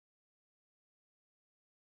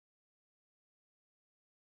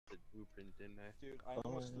the blueprint, didn't I? Dude, I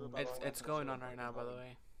almost threw about It's going on right now, by the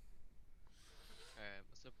way. Alright,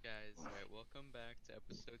 what's up guys? Alright, welcome back to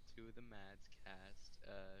episode 2 of the Mads cast.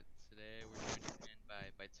 Today we're joined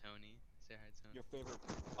again by Tony. Say hi, Tony. Your favorite.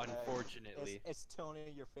 Unfortunately. It's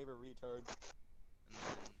Tony, your favorite retard. And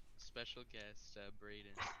then special guest,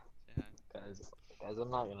 Brayden. Say hi. Guys,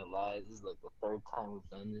 I'm not gonna lie. This is like the third time we've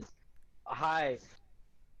done this. Hi.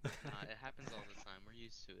 It happens all the time. We're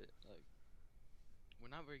used to it. Like, we're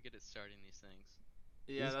not very good at starting these things.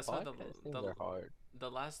 Yeah, These that's why podcast things are hard. the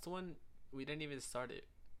last one we didn't even start it.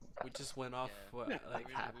 We just went off Yeah. what like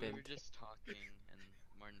We happened. were just talking, and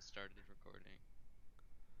Martin started recording.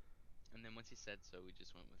 And then once he said so, we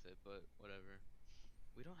just went with it. But whatever.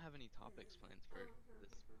 We don't have any topics planned for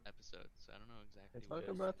this episode, so I don't know exactly Talk what.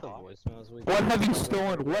 about the Talk. voicemails we What got. have you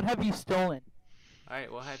stolen? What have you stolen? All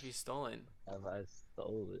right, what have you stolen? Have I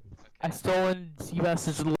stolen? I Okay. stolen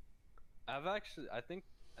Seabass's. I've actually, I think,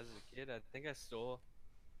 as a kid, I think I stole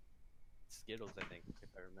Skittles. I think, if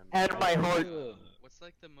I remember. And my heart. What's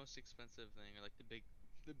like the most expensive thing, or like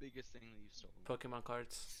the biggest thing that you've stolen? Pokemon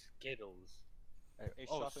cards. Skittles. A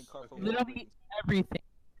shopping cart for Literally Walgreens. everything.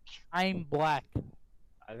 I'm black.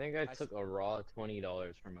 I think I took a raw $20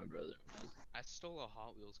 from my brother. I stole a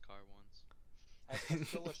Hot Wheels car once. I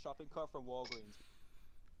stole a shopping cart from Walgreens.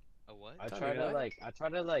 A what? I Tell me tried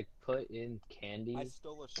to like put in candy I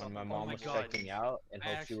stole a when shopping my cart. mom my was God. checking out and I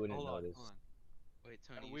hope she actually- wouldn't hold on, notice. hold on. Wait,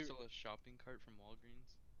 Tony, you we- stole a shopping cart from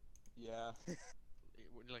Walgreens? Yeah.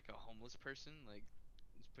 Were you like a homeless person? Like,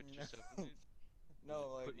 just put No. your stuff in it?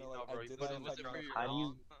 No, like, Put- no, no, like, bro, I you did put that it in in Was the it for like, your How do you-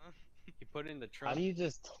 mom? Huh? You put it in the How trunk. do you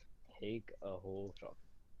just take a whole shop?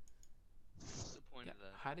 What's the point Yeah, of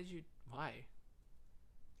that? how did you? Why?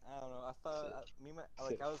 I don't know. I thought me and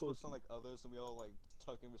I was with some like others, and we all like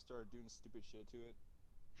tucked and we started doing stupid shit to it.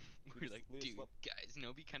 We're like, we just dude, let- guys, you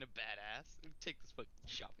know, be kind of badass. Take this fucking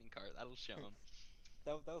shopping cart. That'll show them.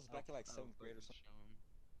 That was back in like seventh grade or something.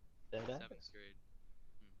 Dead ass? 7th grade.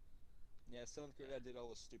 Yeah, seventh grade. I did all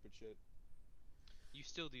this stupid shit. You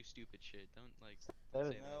still do stupid shit. Don't like. That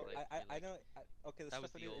say is- No, that, like, I you're, like- know. Okay, the that stuff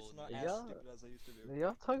was I the do, it's old not me. as Yeah. stupid as I used to do. Did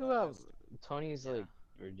y'all talk Not about as stupid. Tony's Yeah. like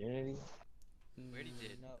virginity? We already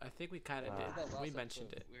did. No. I think we kind of Ah. did. We did that We last mentioned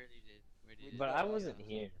episode. it. We already did. We already We did. But did I that wasn't last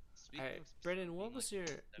here. Speaking Alright, of Brayden, what being, was like, your?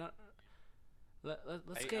 7th No, grade.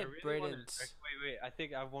 let's I get really wanted Brayden's. to- Wait. I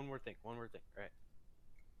think I have one more thing. Right.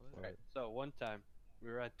 What? Right. So one time we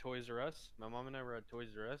were at Toys R Us. My mom and I were at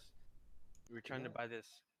Toys R Us. We were trying to Yeah. buy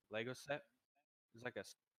this Lego set. It was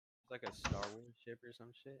like a Star Wars ship or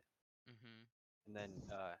some shit. Mhm. And then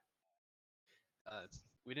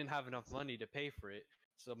we didn't have enough money to pay for it.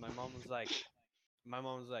 So my mom was like,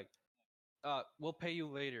 we'll pay you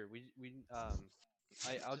later. I'm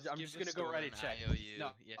just give the gonna go store write a an check. IOU.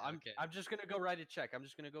 No, Yeah, I'm okay. I'm just gonna go write a check. I'm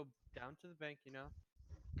just gonna go down to the bank,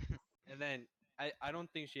 And then I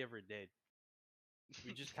don't think she ever did.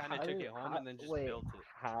 We just kind of How took do- it home how- and then just wait, built it.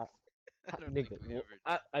 How? I don't think Nigga, we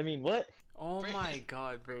ever. I mean, what? Oh my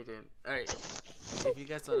God, Brayden! All right, if you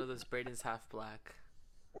guys don't know this, Brayden's half black.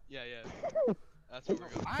 Yeah, yeah. That's what we're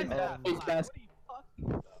going. I'm Um, that Face black. mask. What are you talking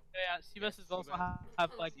about? Yeah, Seabass is also Seabass-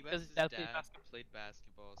 half like Seabass's because his dad played dad basketball. played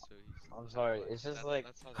basketball, so he's. I'm sorry. black. It's just That's- like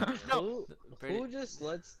that's how that No. works. who Brayden, just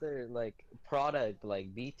lets their like product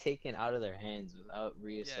like be taken out of their hands without Yeah,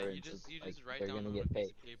 reassurance? you just like, write they're down gonna on get a piece paid.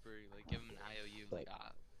 of paper, like give him an IOU, like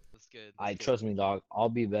that's good. I That's good. trust me, dog. I'll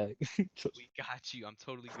be back. Trust- We got you. I'm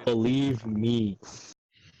totally good. Believe me.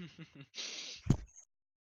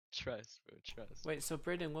 Trust, bro. Trust. wait. So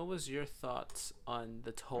Brayden, what was your thoughts on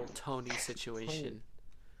the whole Tony situation?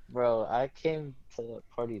 Bro, I came to the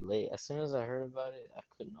party late. As soon as I heard about it, I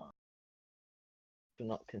could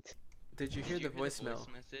not continue. Did you hear the voicemail? voice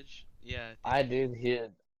message? Yeah. I did hear.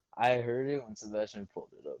 I heard it when Sebastian pulled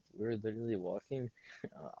it up. We were literally walking.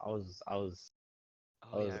 I was Oh I was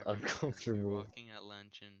yeah, I remember. We were uncomfortable. walking at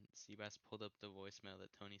lunch and Seabass pulled up the voicemail that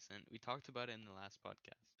Tony sent. We talked about it in the last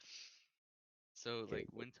podcast. So Okay, like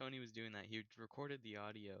when Tony was doing that, he recorded the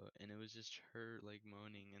audio and it was just her like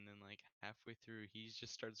moaning, and then like halfway through he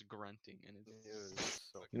just starts grunting, and It it's was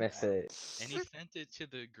so and that's it. and he sent it to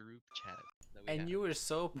the group chat that we And had. you were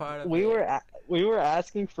so proud of We it. we were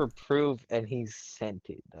asking for proof, and he sent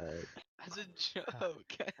it. As a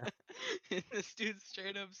joke. And this dude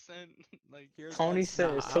straight up sent like Here's Tony my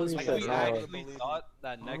said. Nah, I Tony was Like, said we waiting. no. actually thought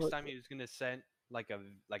that next Oh. time he was gonna send like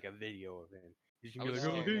a video of him. He's I gonna be was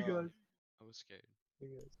like, "Oh, scared. hey guys." I was scared.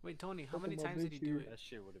 Wait, Tony, how Look many at my times did he bitch do here. it? That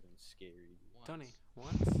shit would have been scary. Tony,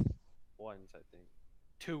 Once. once? Once, I think.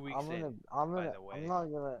 2 weeks I'm in. gonna, the way.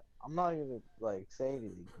 I'm not gonna like say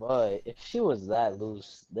anything. But if she was that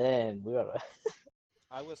loose, then we gotta.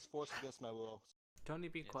 I was forced against my will. Tony,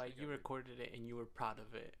 be Yeah, quiet. Tony You got recorded it and you were proud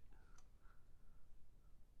of it.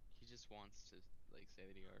 He just wants to like say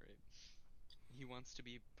that he got raped. He wants to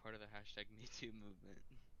be part of the hashtag #MeToo movement.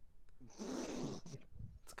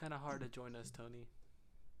 It's kind of hard to join us, Tony.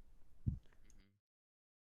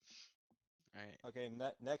 All right. Okay,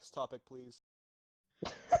 next topic, please.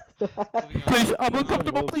 Moving on. Please, I'm This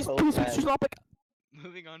uncomfortable. moves Please, so please, fast. Mr. Topic.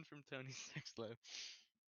 Moving on from Tony's sex life.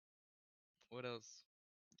 What else?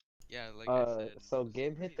 Yeah, like I said. So it's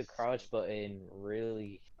Gabe hit pretty the crouch slow. button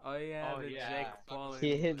really. Oh yeah, Oh, the yeah. Jake Talk Paul about and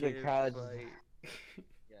He hit the Gabe crouch. fight.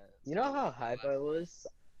 Yeah. You know so how wasn't it hype last I night? was?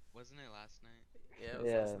 Wasn't it last night? Yeah, it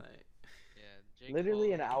was Yeah. last night. Yeah. Jake Literally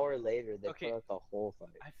Paul, an hour later, they Okay. put out the whole fight.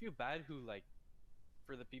 I feel bad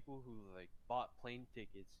for the people who like bought plane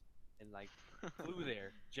tickets and like flew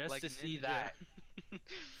there just like to see Ninja. that.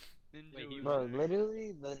 Ninja Wait, he was Bro, there.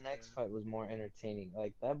 literally the next Yeah. fight was more entertaining.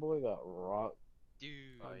 Like that boy got rocked. Dude.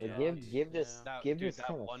 Oh, But yeah, Gabe dude, just That Gabe dude, just that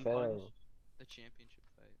kind of one fell. punch. The championship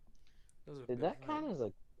fight. That was a Did good that fight.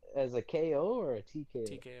 count as a KO or a TKO?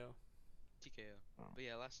 TKO. TKO. Oh. But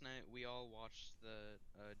yeah, last night we all watched the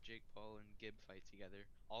Jake Paul and Gib fight together.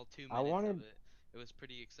 All 2 I minutes wanted- of it. It was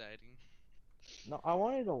pretty exciting. No, I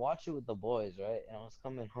wanted to watch it with the boys, right? And I was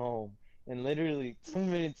coming home, and literally 2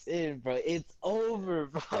 minutes in, bro, it's over,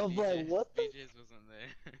 bro. I'm like, what the? BJ's wasn't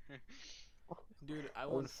there. Dude, I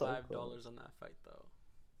That won was so $5 close. on that fight though.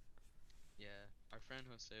 Yeah, our friend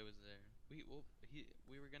Jose was there.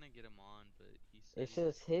 We were gonna get him on, but he said It's he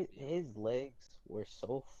just wasn't gonna be his legs were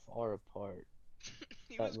so far apart.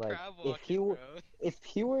 He that, was like, crab if he walking, were- bro. If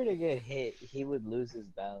he were to get hit, he would lose his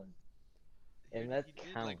balance. And that He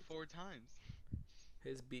did like counts. 4 times.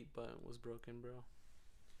 His beat button was broken, bro.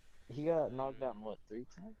 He got knocked down what 3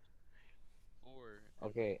 times? 4. in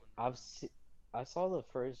Okay, one round. I saw the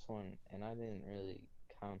first one and I didn't really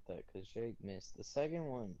count that because Jake missed. The second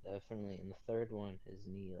one definitely, and the third one his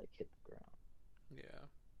knee like hit the ground, Yeah.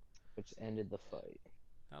 which ended the fight.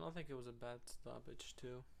 I don't think it was a bad stoppage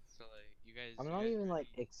too. So like you guys. I'm you not guys even, like,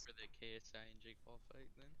 ready for the KSI and Jake Paul fight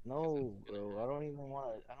then? 'Cause No, that's gonna bro, I happen. don't even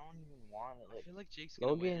want to. I don't even want to I like. feel like Jake's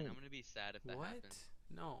gonna win, and Logan- I'm gonna be sad if that What? happens.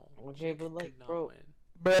 No. Okay, Jake but, like, could not bro- win.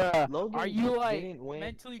 Bruh, Logan are you like didn't win,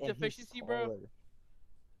 mentally and he's deficiency, bro? taller.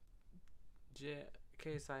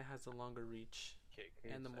 KSI has a longer reach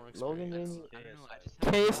and the more Logan experience. didn't- I don't know. I just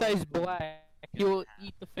KSI is have black. He'll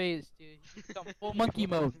eat the face, dude. He's got full monkey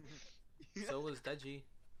mode. So was Deji.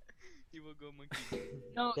 He will go monkey. mode.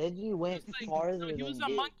 No, Deji went he was like, farther so than he was a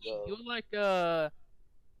Gabe, monkey. bro. He was like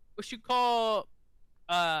what you call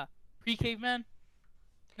pre-caveman?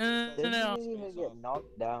 No, Deji no, no. didn't even get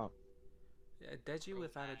knocked down. Yeah, Deji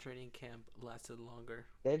without a training camp lasted longer.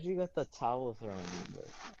 Deji got the towel thrown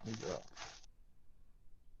in, bro.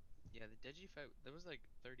 Yeah, the Deji fight. That was like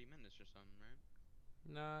 30 minutes or something, right?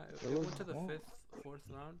 Nah, It it was went to the long. fourth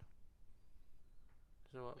round.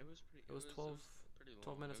 So It was pretty. It was 12 pretty 12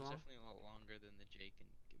 long. minutes it was long? definitely a lot longer than the Jake and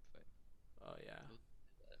Gib fight. oh yeah,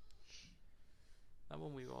 Uh, that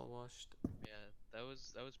one we all watched. Yeah, that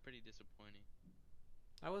was pretty disappointing.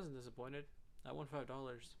 I wasn't disappointed. I won $5.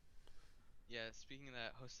 Yeah, speaking of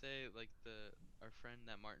that, Jose, like our friend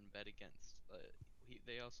that Martin bet against,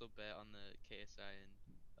 they also bet on the KSI and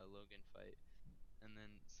Logan fight, and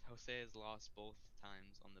then Jose has lost both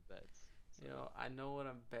times on the bets. So Yo, I know what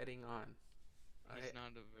I'm betting on. he's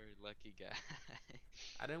not a very lucky guy.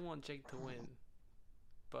 I didn't want Jake to win,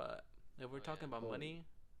 but if we're Oh, talking yeah. about money,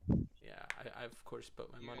 yeah, I of course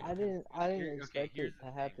put my You- money. I on him. didn't Okay, expect here's it the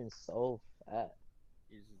to thing. happen so fast.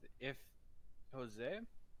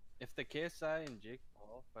 If the KSI and Jake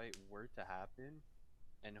Paul fight were to happen,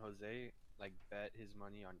 and Jose like bet his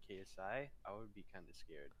money on KSI, I would be kind of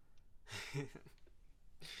scared.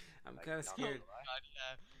 I'm Like, kind of not gonna scared. lie. God,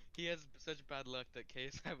 yeah, he has such bad luck that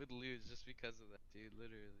KSI would lose just because of that, dude.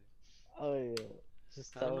 Literally. Oh yeah,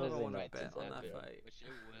 just I tell don't know if I Jose wanna not to bet on that bet. fight. Which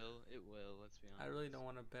it will. It will. Let's be honest. I really don't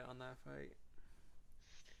want to bet on that fight.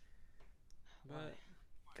 Why?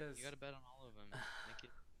 But, cause, You gotta bet on all of them. Make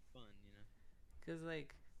it fun, you know. cause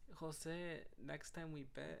like Jose, next time we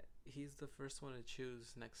bet, he's the first one to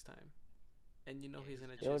choose next time, and you know Yeah, he's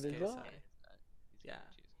gonna Yo, choose did y'all- KSI. He's Yeah. gonna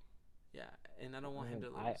choose it. Yeah, and I don't want him to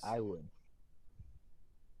lose. I would.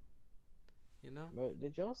 You know? Bro,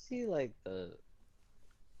 did y'all see like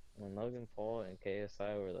when Logan Paul and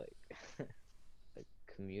KSI were like like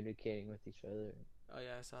communicating with each other, Oh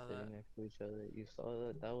yeah, I saw that. sitting next to each other? You saw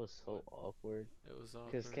that? That was so awkward. It was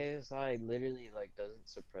Because awkward. KSI literally like doesn't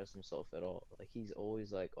suppress himself at all. Like he's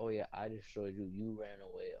always like, "Oh yeah, I destroyed you. You ran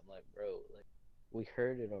away." I'm like, bro, like we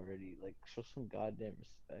heard it already. Like show some goddamn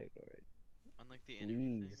respect already. On like the interview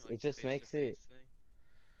thing, Please, like it just makes it. face-to-face thing.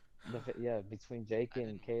 Yeah, between Jake I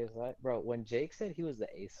and didn't- KSI, bro. When Jake said he was the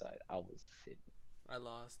A side, I was fit. I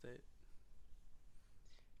lost it.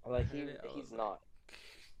 Like Heard it, I he's was like, not.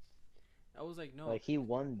 no. Like he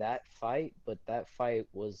won that fight, but that fight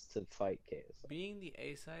was to fight KSI. Being the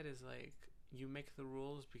A side is like you make the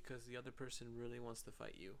rules because the other person really wants to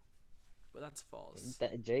fight you, but that's false.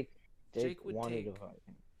 That Jake Jake would wanted to take- fight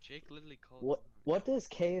him. Jake literally called. What does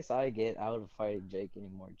KSI get out of fighting Jake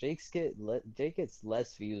anymore? Jake gets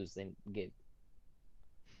less views than Gabe.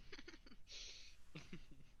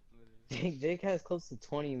 Literally. Jake has close to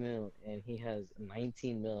 20 mil, and he has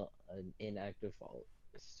 19 mil inactive followers.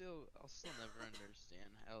 I'll still never understand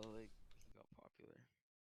how like he got popular.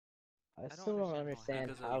 I don't still don't understand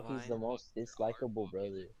understand how how he's Vine- the most dislikable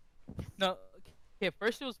brother. No, okay.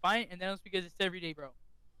 First it was fine, and then it was because it's everyday, bro.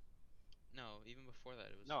 No, even before that,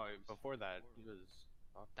 it was. No, it was before that, horrible. he was.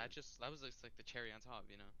 That was just like the cherry on top,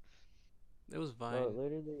 you know. It was Vine. Bro,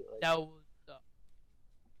 literally, like, That was.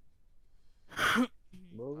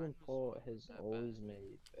 Logan Vine was Paul not has that always bad.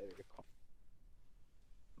 made better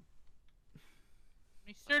When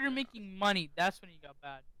he started making money, that's when he got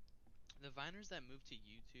bad. The Viners that moved to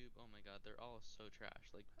YouTube, oh my god, they're all so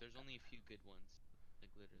trash. Like, there's only a few good ones.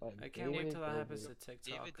 Like, literally. Like, I can't wait David till that happens to Dobrik.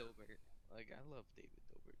 TikTok. David Dobrik. Like, I love David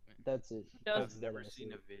Dobrik, man. That's it. Does- That's I've never that's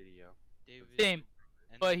seen it. a video. David Same,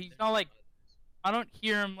 Dobrik. And but then he's there's not like- others. I don't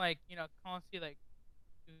hear him like constantly like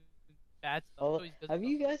doing bad stuff. Oh, so he does have stuff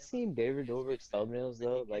you like guys that. seen David He has Dobrik's good thumbnails And he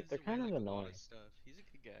though? Like gives they're away, kind of like, a lot annoying. stuff. He's a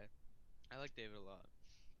good guy. I like David a lot.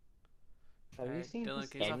 Have you Alright, seen Dylan, his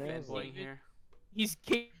can you stop thumbnails? fanboying Like, here? He's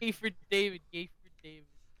gay for David. Gay for David.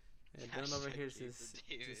 Yeah, Dylan over Hashtag here is gay just, for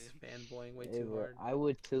David. just fanboying way hey, too bro, hard. I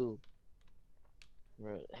would too.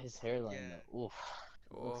 Bro, his hairline Yeah. though, oof,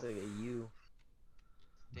 looks Oh. like a U.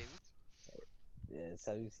 David? Yes,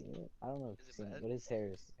 have you seen it? I don't know if Is you've it seen it, bad? but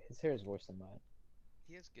his hair is worse than mine.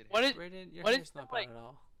 He has good What hair. is? Brayden, your what is hair's not that, bad like- at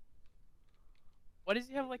all. What does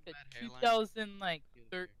he have like a Bad hairline.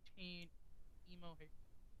 2013 emo hair?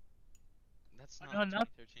 That's Oh, not no, not-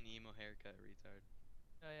 2013 emo haircut, retard.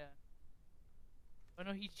 Oh yeah. Oh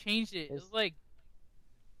no, he changed it. It His- was like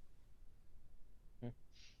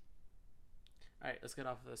Alright, let's get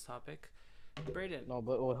off of this topic. Brayden. No,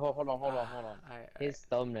 but wait, hold on. Alright, His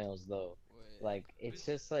thumbnails though, Wait, like it's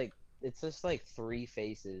just like three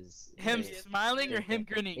faces. him like, smiling or him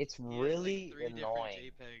grinning. It's he has, like, really 3 different annoying.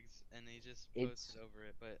 JPEGs, and he just It's- posted over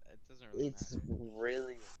it, but it doesn't really It's matter.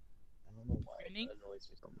 really. I don't know why Grinning? it annoys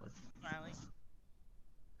me so much. Smiling.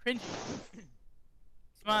 Cringing.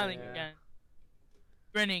 Smiling Yeah. again.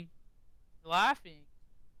 Grinning. Laughing.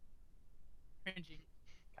 Cringing.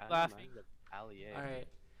 Kinda Laughing. reminds me of Allier. Alright.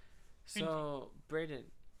 So, Brayden,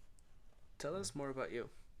 tell us more about you.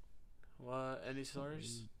 What? Any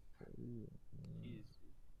stories? Jeez.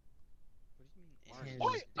 What do you mean? Why any Why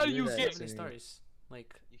stories? are Do you that gay? Have to any me. stories?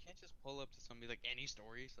 Like, You can't just pull up to somebody like any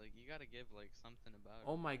stories. Like you gotta give like something about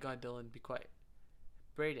oh it. my god, Dylan, be quiet.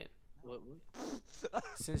 Brayden, What?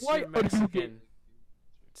 since Why you're are you gay? Mexican,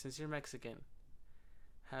 since you're Mexican,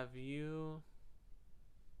 have you?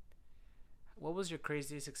 What was your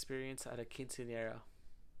craziest experience at a quinceañera?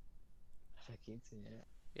 I can't see it.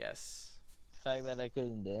 Yes. The fact that I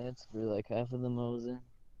couldn't dance for like half of them I was in.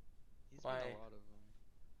 He's Why? been a lot of them.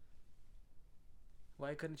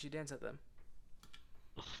 Why couldn't you dance at them?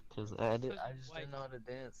 Cause Because I just white. didn't know how to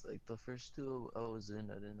dance. Like the first two I was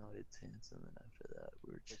in, I didn't know how to dance, and then after that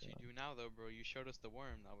we were What you chilling. do now though, bro? You showed us the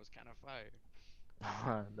worm. That was kind of fire.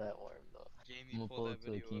 That worm though. Jamie, I'm gonna pull pull that up to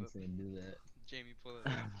a video up. quince and do that. Jamie, pull it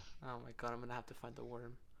up. Oh my god, I'm gonna have to find the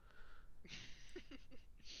worm.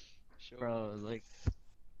 Show Bro, me. like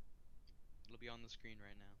It'll be on the screen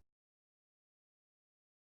right now.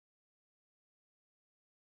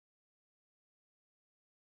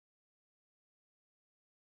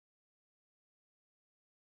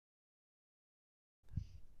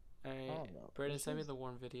 Alright, don't know. Brayden, This send me is- the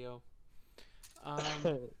worm video.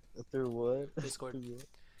 through what? Discord. Through what?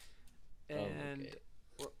 And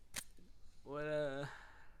okay. what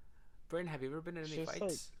Brayden, have you ever been in It's any just,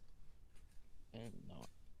 fights? No.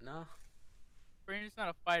 No? Brandon's not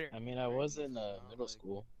a fighter. I mean, I was in Not middle like-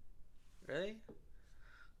 school. Really?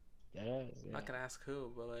 Yeah. I'm not gonna ask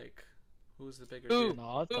who, but like, who's the bigger Who? dude? No,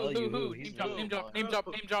 I'll Who? tell you who. Name He's drop. really Name drop. fun. Name drop.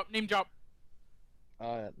 Name drop. Name drop.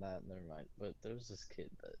 Oh, yeah, nah, never mind. But there was this kid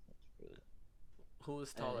that was really. Who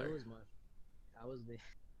was Yeah, taller? it was my. I was the.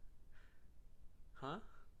 Huh?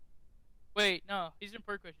 Wait, no. These are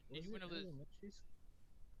important questions. Did Was you win it or lose? elementary school?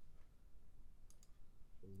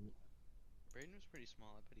 Braden was pretty small.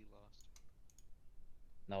 I bet he lost.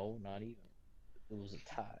 No, not even. It was a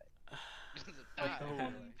tie. It was a Wait, tie. oh,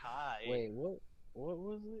 Like, Tie. Wait, what? What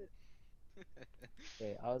was it?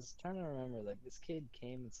 Okay, I was trying to remember. Like this kid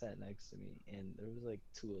came and sat next to me, and there was like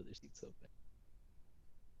 2 other seats open.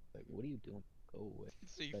 Like, what are you doing? Go away.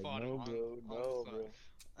 So you Like, fought him no, bro, on the no, spot,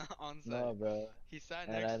 bro, on no, site. bro. He sat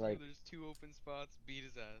And next I to you. like, There's 2 open spots. Beat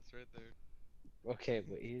his ass right there. okay,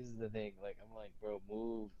 but here's the thing. Like, I'm like, bro,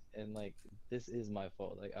 move, and like, this is my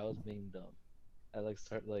fault. Like, I was being dumb. I like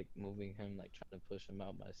start like moving him, like trying to push him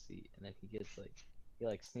out my seat, and then he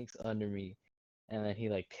like sneaks under me, and then he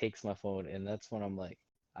like takes my phone, and that's when I'm like,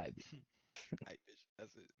 I Hype bitch.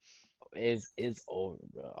 That's it. it's over,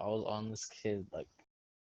 bro. I was on this kid like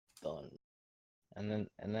done, and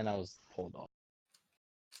then I was pulled off.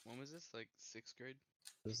 When was this? Like 6th grade?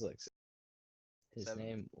 It was like his 7th?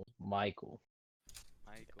 name was Michael.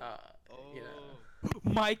 Michael. You Oh.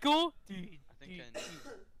 know. Michael? Dude, I think I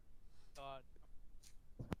know. God.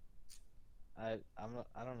 I don't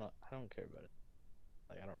know. I don't care about it.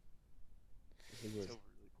 Like I don't. He was So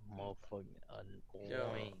motherfucking Yo,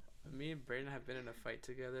 annoying. me and Brayden have been in a fight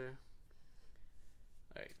together.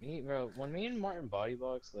 Like, Bro, when me and Martin body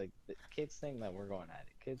box, like the kids think that we're going at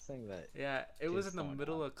it. Kids think that yeah, it was Kids in the don't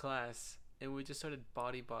middle know. of class, and we just started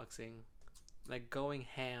body boxing, like going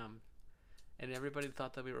ham, and everybody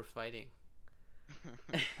thought that we were fighting.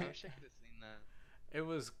 I wish I could have seen that. It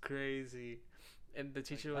was crazy, and the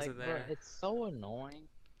teacher like wasn't bro, there. it's so annoying,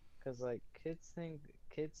 cause like kids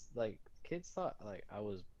thought like I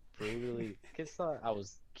was brutally. Kids thought I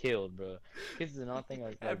was killed, bro. Kids did not think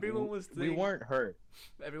Everyone was we thinking. weren't hurt.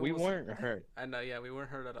 Everyone We was. weren't hurt. I know, yeah, we weren't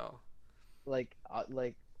hurt at all. Like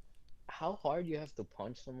how hard you have to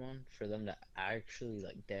punch someone for them to actually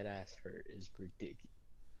like dead ass hurt is ridiculous.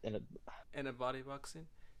 And In a body boxing,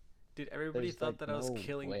 dude, everybody there's thought like that I was no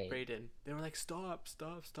killing way. Brayden. They were like, "Stop,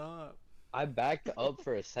 stop, stop!" I backed up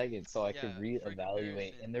for a second so I could Yeah, for reevaluate,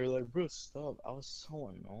 comparison. and they were like, "Bro, stop!" I was so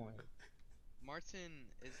annoying. Martin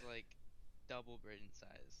is like double Braden's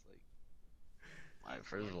size. Like Alright,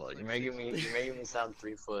 first of Martin's all, like you're making me 6'4". sound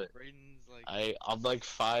 3 foot. Braden's like I'm like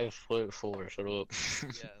 5'4". Shut up.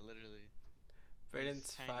 yeah, literally.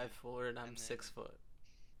 Brayden's tiny. 5'4" and I'm And then- 6 foot.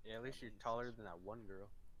 Yeah, at least you're Martin's taller 6 than that one girl.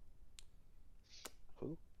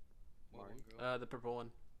 Who? What Martin. one girl? The purple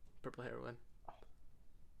one, purple hair one.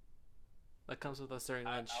 That comes with us during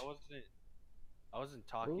I lunch. wasn't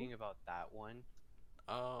talking about that one,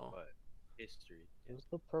 Oh. but history. Who's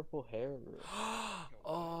the purple hair girl?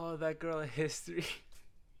 Oh, that girl in history.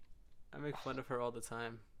 I make fun of her all the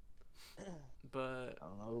time. But I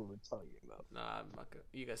don't know who we're talking about. nah, I'm not gonna.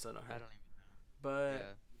 You guys don't know I her. don't even know. But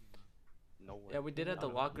Yeah. No one. yeah, we did at the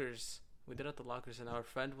No. lockers. We did at the lockers, and our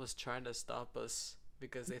friend was trying to stop us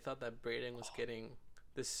because they thought that Brayden was getting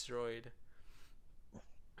destroyed.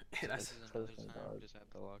 And I This said, is another Trust me, time dog. just at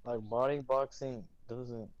the locker. Like body boxing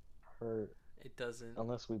doesn't hurt it doesn't.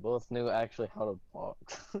 unless we both knew actually how to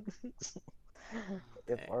box.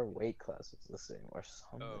 If Eh. our weight class was the same or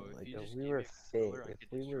something, Oh, if like you if just we gave were me a fit, controller, I if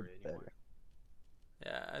could we were destroy anyone. better.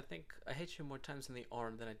 Yeah, I think I hit you more times in the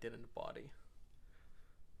arm than I did in the body.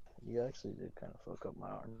 You actually did kind of fuck up my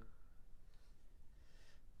arm.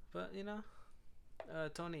 But you know,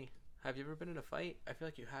 Tony, have you ever been in a fight? I feel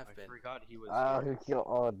like you have I been. forgot he was. Oh,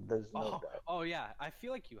 oh, there's no Oh, doubt. oh yeah, I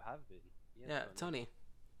feel like you have been. Yeah, Tony.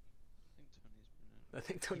 I think Tony's been in. I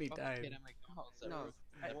think Tony Fucking died. kid at McDonald's that No, broke-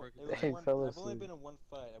 that It broke his was leg. Hey, one, fell I've only asleep. been in one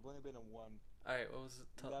fight. I've only been in one. All right, what was it?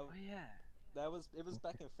 That, Oh yeah. it was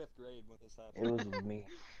back in 5th grade when this It happened. was me.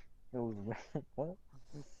 It was me. What?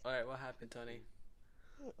 All right, what happened, Tony?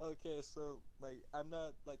 Okay, so like I'm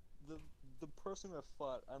not like the person that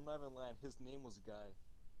fought. I'm not even lying. His name was Guy.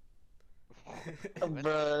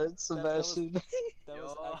 Bruh, was- Sebastian. That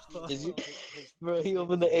was Yo. actually Did you- his Bro, he name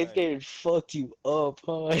opened was the 8th Guy. grade and fucked you up,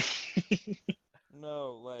 huh?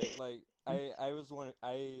 No, like I was one.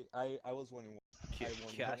 I was winning. I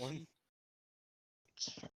won that one.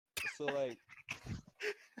 So like,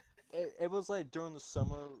 it was like during the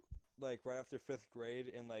summer, like right after 5th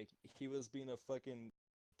grade, and like he was being a fucking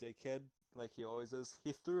dickhead, like he always is.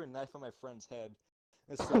 He threw a knife on my friend's head.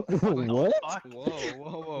 And so, What? Whoa,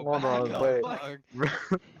 whoa, Hold back on, up, wait. dog.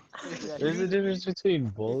 Yeah, There's he- a difference between he threw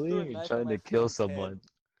a bullying and knife trying on my to kill friend's head. someone.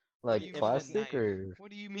 What Like do you mean a plastic knife? or What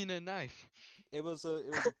do you mean a knife? It was a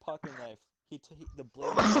pocket knife. The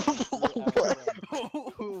blade was threw it at my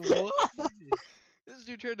friend. What? This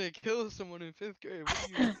dude tried to kill someone in 5th grade. What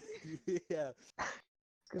do you? Yeah.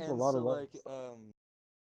 There's a And lot so of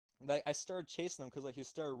like I started chasing him because like he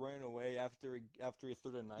started running away after he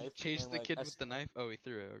threw the knife. You chased and, the like, kid I with the knife? Oh, he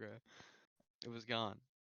threw it. Okay. It was gone.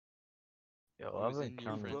 Yo, It I've was in your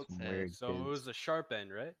encountered friend's some head. weird So it kids. was a sharp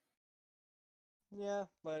end, right? Yeah,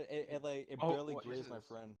 but it Oh, barely what grazed my Jesus.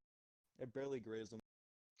 friend. It barely grazed him.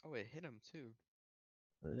 Oh, it hit him too.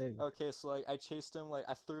 Like, Okay, so like I chased him, like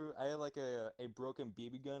I had like a broken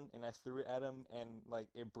BB gun and I threw it at him and like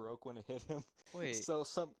it broke when it hit him. Wait, So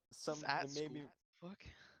it's at it made school. me Fuck.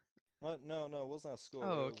 what? No, it wasn't at school.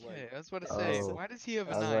 Oh, It was like okay. I was about to say, oh, why does he have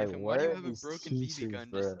a I was knife like, and why do where you are have a these broken BB teachers, gun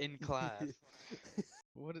just bro? in class?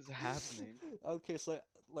 What is happening? Okay, so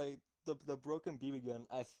like the broken BB gun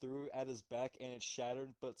I threw at his back and it shattered,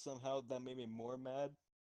 but somehow that made me more mad.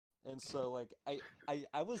 And so like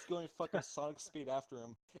I was going fucking Sonic speed after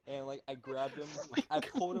him and like I grabbed him, Oh my I God.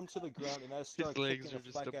 pulled him to the ground and I His started kicking legs the are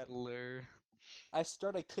just a fuck out. blur. I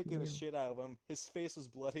started kicking the Yeah. shit out of him. His face was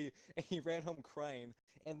bloody and he ran home crying.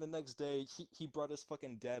 And the next day he brought his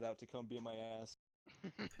fucking dad out to come beat my ass.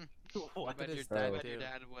 What did his Too dad Bro. bad your do?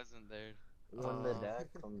 dad wasn't there. When the dad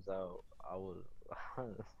comes out, I was.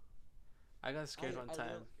 I got scared one I time.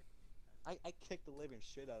 literally- I kicked the living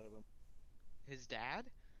shit out of him. His dad?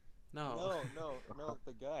 No. No,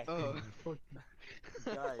 the guy. Oh.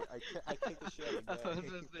 The guy. I kicked the shit out of the I guy. was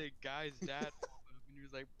gonna say, guy's dad pulled up and he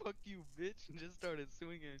was like, "Fuck you, bitch," and just started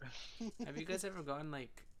swinging. Have you guys ever gotten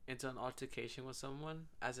like into an altercation with someone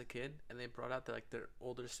as a kid and they brought out their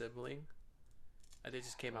older sibling and they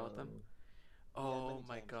just came out with them? Oh many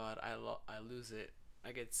my times. god, I lose it.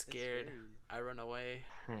 I get scared. scary. I run away.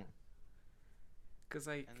 Cause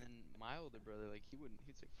like And then my older brother, like,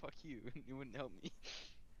 he'd say, "Fuck you," and he wouldn't help me.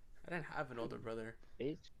 I didn't have an older brother,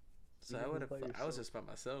 Bitch. so You I would live have. by I was yourself. just by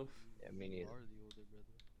myself. Yeah, me You neither. are the older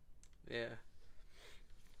brother. Yeah.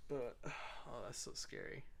 But oh, that's so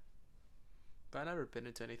scary. But I never been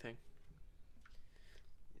into anything.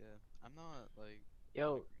 Yeah, I'm not like.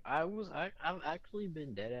 Yo, I've actually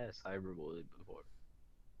been dead ass cyberbullied before.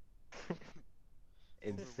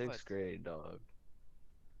 In Over sixth what? grade, dog.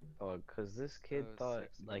 Dog, cause this kid Oh, thought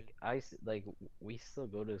sixth like grade. we still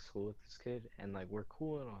go to school with this kid and like we're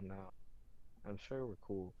cool and all now. I'm sure we're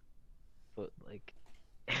cool, but like,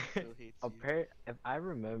 Still hates you. apparent if I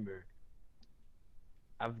remember,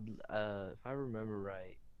 if I remember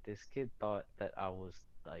right, this kid thought that I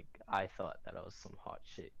thought that I was some hot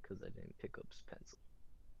shit because I didn't pick up his pencil.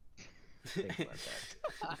 Think about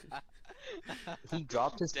that. He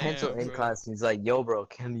dropped his pencil Damn, in bro. class and he's like, "Yo, bro,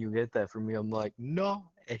 can you get that for me?" I'm like, "No,"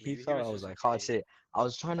 and he Maybe he thought was I was just like hot afraid. shit. I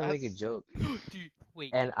was trying to make a That's- joke, Dude,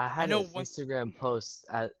 wait. and I had know an one. Instagram post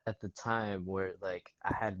at the time where like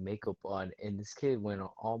I had makeup on, and this kid went on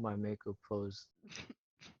all my makeup posts.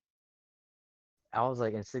 I was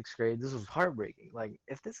like in sixth grade. This was heartbreaking. Like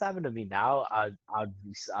if this happened to me now, I'd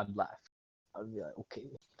laugh. I'd be like, okay,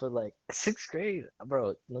 but like sixth grade,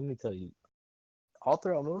 bro. Let me tell you, all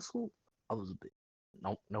throughout middle school, I was a bit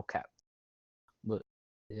no cap. But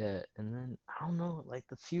yeah, and then I don't know, like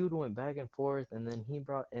the feud went back and forth, and then he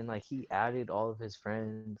brought and like he added all of his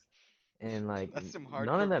friends, and like That's some none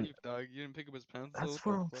of hardcore them. beef, dog. You didn't pick up his pencil. That's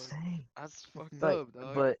What what I'm the fuck? saying. That's fucked Like, up,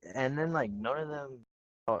 dog. but and then like none of them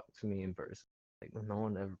talked to me in person. Like no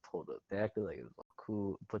one ever pulled up. They acted like it was all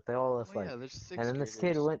cool, but they all left Well, like. yeah, there's And sixth then this kid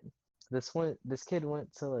graders. went. This kid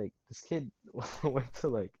went to like. This kid went to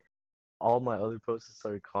like all my other posts and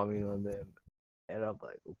started commenting on them, and I'm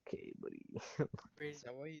like, okay, buddy. Is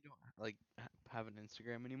that why you don't like have an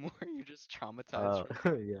Instagram anymore? You're just traumatized Uh,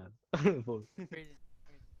 from it. yeah. Well, Crazy.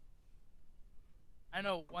 I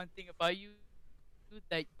know one thing about you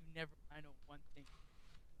that you never. I know one thing.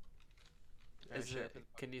 Is share it? for the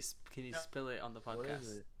Can you No. spill it on the what podcast?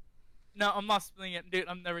 is it? No, I'm not spilling it, dude.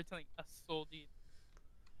 I'm never telling a soul, dude.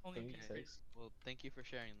 Only Can me. you Okay. text? Well, thank you for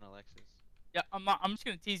sharing, Alexis. Yeah, I'm not. I'm just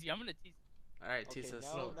gonna tease you. I'm gonna tease. All right, Okay, tease us.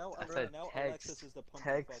 I said now text. Alexis is the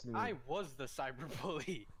pumpkin Text fuck. me. I was the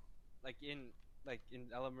cyberbully, like in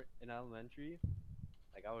elementary,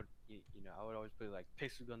 like I would I would always play like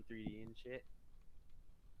Pixel Gun 3D and shit.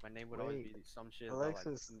 My name would always Wait, be some shit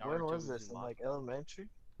Alexis, about like when Naruto was this? In Uzumaki. like elementary?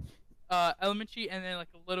 Elementary and then like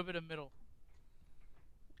a little bit of middle.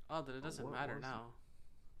 Oh, then it doesn't what matter was it? now,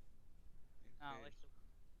 Like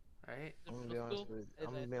right? the I'm gonna middle be honest school. with. and I'm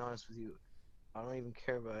gonna then- be honest with you. I don't even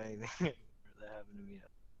care about anything that happened to me.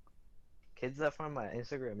 Kids that find my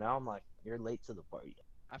Instagram now, I'm like, you're late to the party.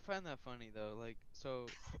 I find that funny though. Like, so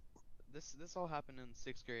this all happened in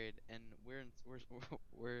sixth grade, and we're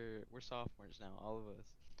sophomores now, all of us.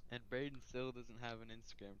 And Braden still doesn't have an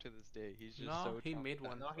Instagram to this day. He's just No, so he made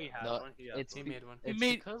one. No, he has No, one. He has it's He one. made one. He It's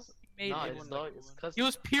made- because he made no, it. it's one not. like- It's because He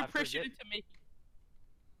was peer I pressured forget. into making.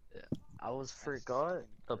 I was That's forgot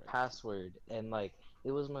the incorrect. password, and like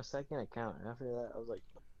it was my second account. And after that, I was like,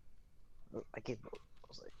 I gave up. I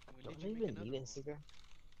was like, When do did I you make even another need one? Instagram?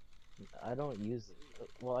 I don't use it.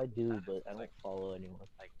 Well, I do, but I don't Like- follow anyone.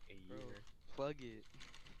 Like a Bro, year. plug it.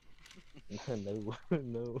 No,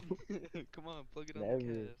 no, Come on, plug it on never,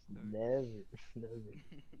 the cast. dog. never, never.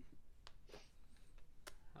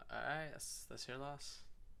 Alright, that's your loss.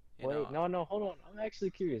 You Wait, know, no, hold on. I'm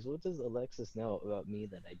actually curious. What does Alexis know about me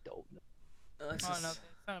that I don't know? Oh, Alexis, nothing.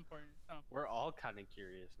 It's not important. It's not important. We're all kind of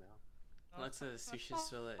curious now. No, Alexis, you it's should not-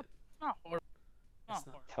 spill it. It's not horrible. It's not It's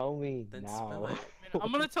not- horrible. Tell me Then now. spill it. I mean,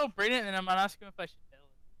 I'm gonna tell Brayden, and I'm gonna ask him if I should tell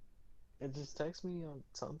him. And just text me on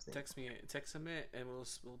something. Text him it, and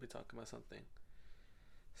we'll be talking about something.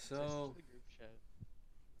 Just So to the group chat.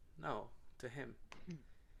 no, to him.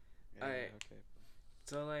 Yeah, Alright. okay.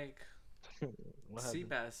 So like, What happened?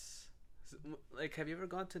 Seabass, like, have you ever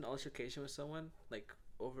gone to an altercation with someone like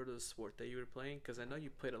over the sport that you were playing? Because I know you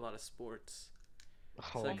played a lot of sports.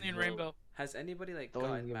 Oh, like, Only in bro. Rainbow. Has anybody like Don't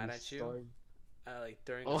gotten even get mad me at you, started. like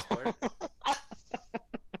during a Oh. sport?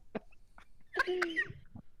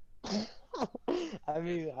 I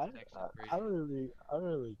mean, Protection I don't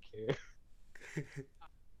really care.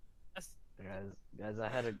 That's, Guys, I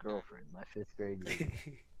had a girlfriend my 5th grade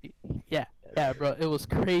year. yeah, yeah, bro. It was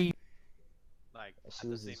crazy. Like She at the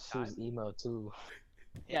was same she was time. emo too.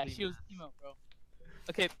 Yeah, she was emo, bro.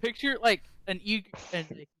 Okay, picture like an e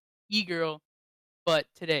girl, but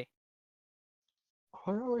today. I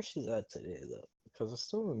wonder where she's at today though, because I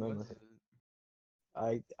still remember What's her. it?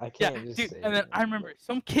 I Yeah, can't just dude. say. And then it, I remember but-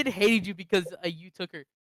 some kid hated you because you took her.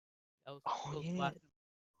 That was, Oh, that was yeah. last-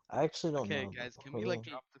 I actually don't Okay, know. guys, but can we hold like on.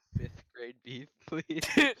 drop the 5th grade beef, please?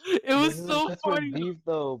 It was This is so just with funny. beef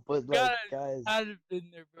though, but like God, guys, I'd have been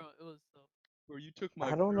there, bro. It was so. Or you took my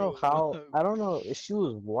I don't know girl. how. I don't know if she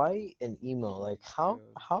was white and emo. Like how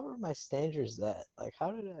Yeah. how are my standards that? Like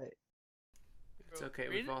how did I? It's Bro, okay.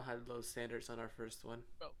 We've Brayden- all had low standards on our first one.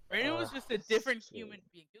 Bro, Brayden was just a different shit. human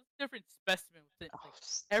being. He was a different specimen. With it. I Like,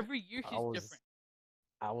 was- every year I she's was- different.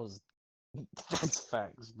 I was. That's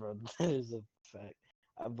facts, bro. That is a fact.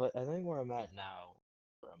 But I think where I'm at now,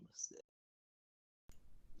 where I'm sit.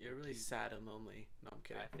 You're really sad and lonely. No, I'm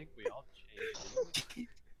kidding. I think we all changed.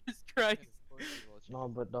 Jesus Christ. No,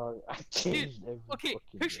 but dog, I changed every Okay,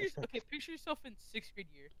 fucking picture year. picture yourself in 6th grade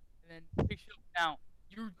year, and then picture yourself now.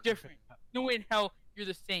 You're different. No way in hell you're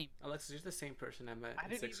the same. Alexis, you're the same person I met I in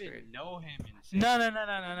didn't sixth even grade. know him in sixth No, grade.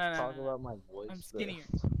 no. Talk about my voice. I'm though. skinnier.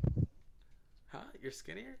 Huh? You're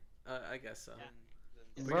skinnier? I guess so. Yeah.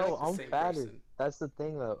 But you're Bro, like the I'm same fatter. person. That's the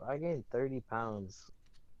thing though. I gained 30 pounds.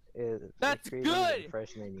 That's grade year good! and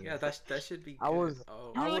Freshman year. Yeah, that should be good. I was-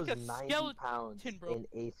 Oh, You I were was like a 90 pounds skeleton, bro. in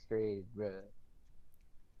 8th grade, bro.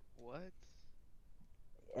 What?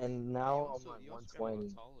 And now You I'm also- like you also got a lot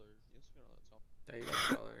 120. taller. You also got a lot taller. there you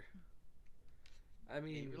go, taller. I Yeah,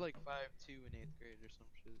 mean, you were like 5'2" in 8th grade or some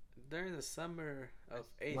shit. during the summer of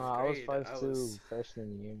 8th No, I was grade, 5'2"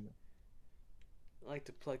 freshman year. like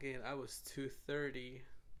to plug in, I was 230.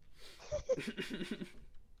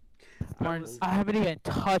 Martin, was- I haven't even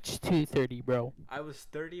touched 230, bro. I was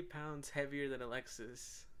 30 pounds heavier than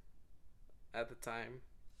Alexis at the time.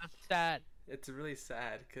 That's sad. It's really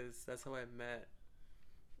sad because that's how I met.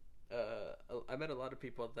 I met a lot of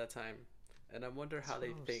people at that time, and I wonder how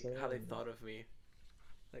That's they so how they sad. thought of me.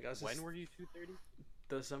 Like I was just When were you 230?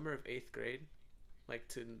 the summer of 8th grade, like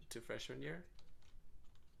to freshman year,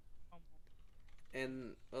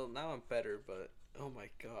 and well now I'm better, but oh my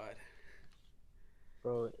god.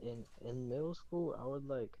 Bro, in middle school, I would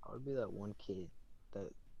be that one kid that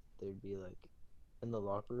they'd be like, in the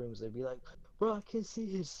locker rooms, they'd be like, bro, I can see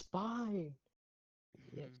his spine.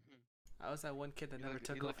 Yeah. I was that one kid that You never look,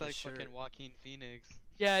 took you off look his like shirt. fucking Joaquin Phoenix.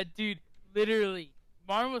 Yeah, dude, literally.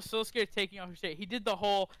 Martin was so scared of taking off his shirt. He did the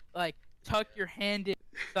whole, like, tuck your hand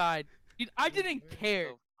inside. Dude, I didn't Very care.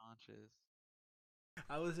 self-conscious.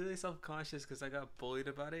 I was really self-conscious because I got bullied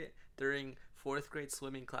about it during 4th grade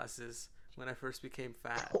swimming classes when I first became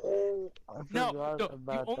fat. Oh, I No, forgot no, the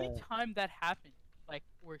about only that. time that happened, like,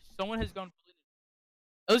 where someone has gone bullied,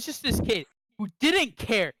 it was just this kid who didn't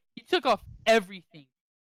care. He took off everything.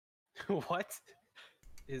 What?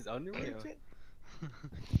 His underwear? Ew. and shit?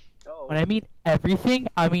 Oh. When I mean everything,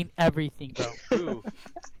 I mean everything, bro. Who?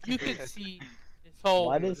 You could see this whole.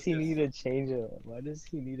 Why does he need to change a? Why does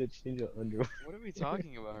he need to change a underwear? What are we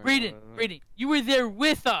talking about? Brayden, Brayden, you were there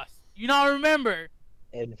with us. You not remember?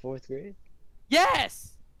 In 4th grade?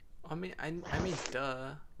 Yes. I mean,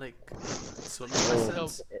 duh. Like swimming Oh.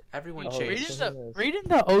 lessons, everyone Oh, changed. Brayden's so the nice. Brayden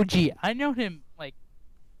the OG. I know him like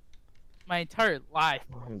my entire life,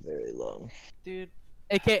 I'm very long. Dude.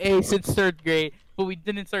 aka since 3rd grade. But we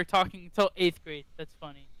didn't start talking until 8th grade. That's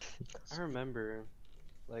funny. I remember,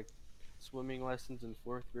 like, swimming lessons in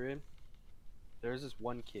 4th grade. There was this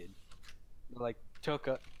one kid, that, like,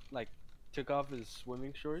 took off his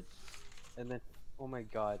swimming shorts, and then, oh my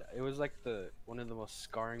god, it was like one of the most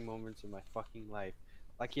scarring moments of my fucking life.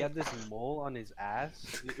 Like, he had this mole on his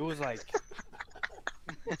ass. It was like,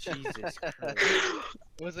 Jesus Christ.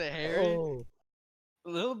 Was it hairy? Oh, A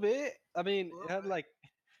little bit. I mean, it had like,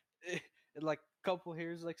 it, like couple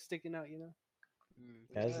hairs like sticking out, you know.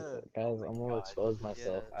 guys, Yeah. guys, my I'm gonna God. expose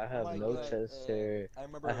myself. Yeah. I have my no God, chest hair. I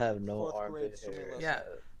remember I have no 4th grade armpit swimming hair. lesson. Yeah.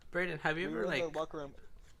 Brayden, have you We ever were in like, the locker room.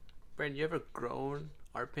 Brayden, you ever grown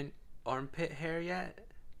armpit hair yet?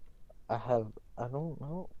 I have. I don't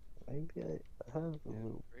know. Maybe I have a Yeah.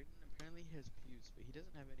 little Brayden apparently has pubes, but he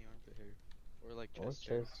doesn't have any armpit hair or like more chest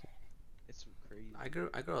hair. chest. It's crazy. I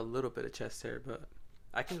grow a little bit of chest hair, but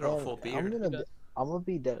I can grow a And full I'm beard. gonna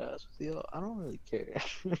be dead ass with you. I don't really care.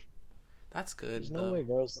 That's good There's no though. way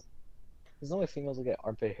girls. There's no way females will get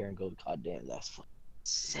armpit hair and go, God damn, that's fucking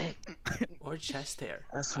sick. Or chest hair,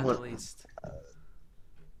 That's at what- the least.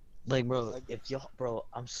 Like, bro, Like- if y'all, bro,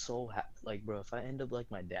 I'm so happy. Like, bro, if I end up like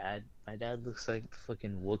my dad looks like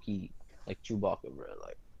fucking Wookiee, like Chewbacca, bro.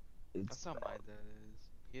 Like, That's it's how my dad is.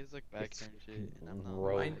 He has like back hair and shit, and I'm not.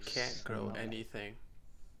 gross. Mine like, can't grow No. anything.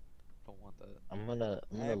 Don't want that. I'm gonna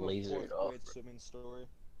I have a laser 4th it off. grade swimming story.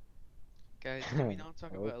 Guys, can we not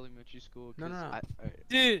talk Oh. about elementary school? No, 'Cause no, no. alright.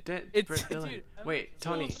 Dude, Dylan, it's Dylan, dude, I'm- wait,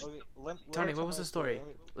 Tony, So, okay, let Tony, me what tell was my the story? Let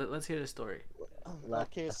me- Let's hear the story.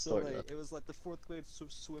 Okay, Last so story, like, it was like the 4th grade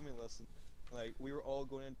swimming lesson. Like we were all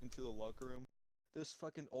going into the locker room. This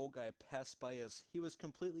fucking old guy passed by us. He was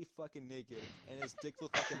completely fucking naked, and his dick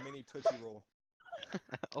looked like a mini Tootsie Roll.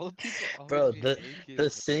 Old people always Bro, be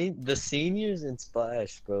naked. the seniors in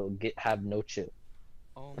Splash, bro, have no chill.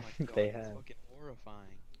 Oh my god, they that's have. fucking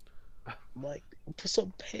horrifying. Like, put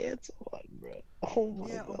some pants on, bro. Oh my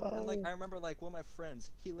Yeah, god. and like I remember like one of my friends,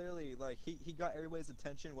 he literally like he got everybody's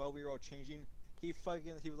attention while we were all changing. He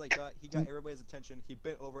was like he got everybody's attention. He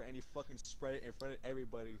bent over and he fucking spread it in front of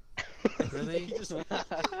everybody. Really? he just ran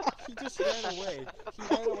away.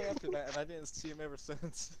 He ran away after that, and I didn't see him ever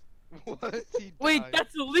since. What? He wait, died.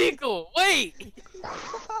 that's illegal. Wait.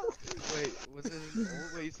 Wait, was it an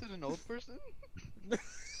old? Wait, you said an old person?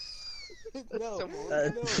 no, some old- no.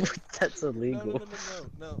 That's No, illegal.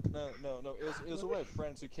 no. It was one of my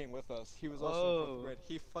friends who came with us. He was also in 4th grade.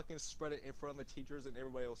 He fucking spread it in front of the teachers and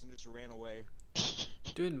everybody else and just ran away.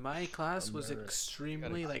 Dude, my class was Remember.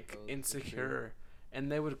 extremely like expose the insecure, and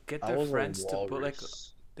they would get I their was a friends to put like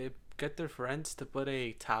walrus.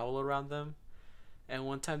 a towel around them, and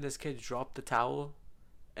one time this kid dropped the towel,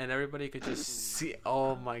 and everybody could just see.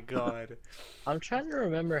 Oh my god! I'm trying to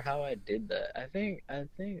remember how I did that. I think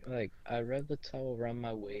like I wrapped the towel around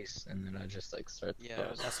my waist and then I just like start the Yeah,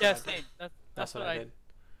 process. That's Yeah, what I did. same. That's what I did.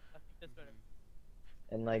 I think that's what I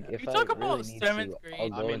And like if You I talk really about need 7th to, grade. I'll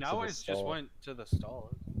go I mean, into I the always just stall. went to the stall.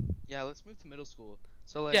 Yeah, let's move to middle school.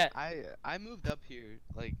 So like Yeah. I moved up here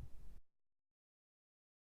like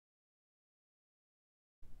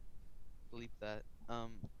bleep that.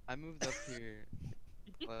 I moved up here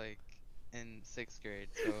like in 6th grade,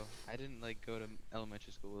 so I didn't like go to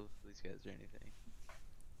elementary school with these guys or anything.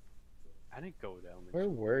 I didn't go to elementary. Where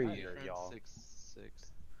were I you? heard y'all.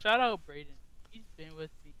 6. Shout out Brayden. He's been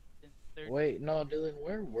with me since 3rd. Wait, no, Dylan,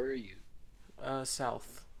 where were you?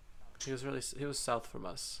 South. He was south from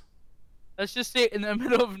us. Let's just say in the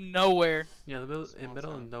middle of nowhere. Yeah, Small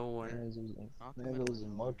middle town. of nowhere. Not the Maybe it middle, was in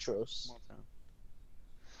no. Montrose. Small town.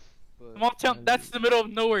 But Small town. That's the middle of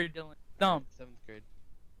nowhere, Dylan. Dumb. 7th grade.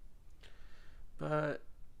 But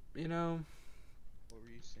you know, What were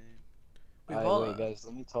you saying? we've Alright, all wait, guys,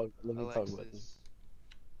 let me talk about this. Alexis.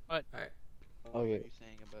 What? What Okay. were you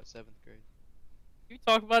saying about 7th grade? You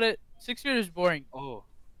talk about it. 6th grade is boring. Oh,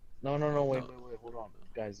 No, wait, No. wait, hold on.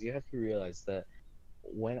 Guys, you have to realize that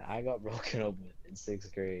when I got broken up with in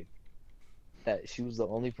 6th grade, that she was the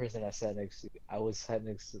only person I sat next to.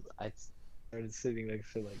 I started sitting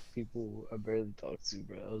next to like people I barely talked to,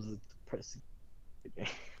 bro. It was like, depressing.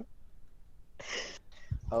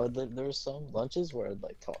 There were some lunches where I'd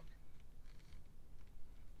like talk.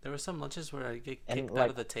 there were some lunches where I get And, kicked out like-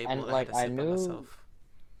 of the table and, and, like, I I had to sit by knew- myself.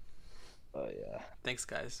 Oh yeah, Thanks,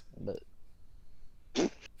 guys. but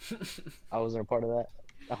I wasn't a part of that.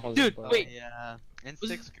 I wasn't Dude, a part of wait. Yeah. In Was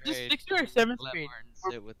 6th this grade. 6th grade or 7th Let grade? Martin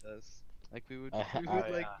Or- sit with us. Like we would, Oh, we would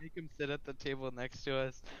like yeah. make him sit at the table next to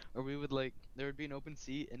us, or we would like there would be an open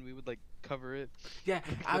seat and we would like cover it. Yeah,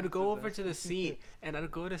 I would Sit go over there. to the seat and I'd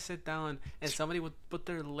go to sit down, and somebody would put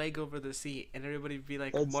their leg over the seat, and everybody would be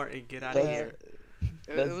like, That's- "Martin, get out of that's- here!"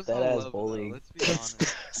 It That's was dead all ass love, though, bullying. let's be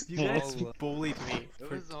honest. You All guys love. bullied me. It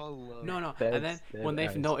for- was all love. No, and then That's when they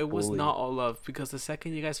dead no, ass it was bullying. not all love, because the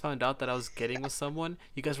second you guys found out that I was getting with someone,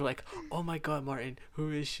 you guys were like, "Oh my god, Martin,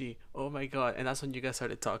 who is she? Oh my god!" And that's when you guys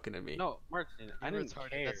started talking to me. no, Martin, I You were didn't retarded,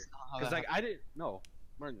 care. That's not how Cause that like I didn't. No,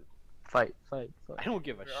 Martin, Fight. I don't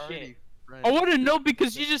give a happened. We're shit. already friends. I want to know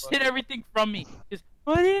because you Just just fucking- hid everything from me. Just,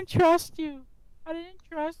 I didn't trust you. I didn't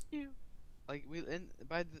trust you. Like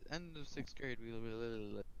by the end of 6th grade, we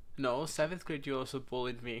literally No, 7th grade you also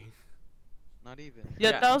bullied me. not even. Yeah,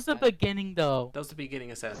 Yeah. that was the I- beginning though. That was the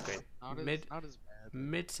beginning of 7th grade. Not as bad. but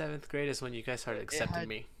Mid 7th grade is when you guys started it accepting had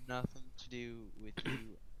me. nothing to do with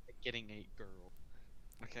you getting a girl.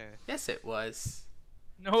 Okay. Yes, it was.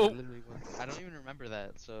 It No. literally was. I don't even remember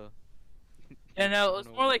that. So. Yeah, no, I don't it's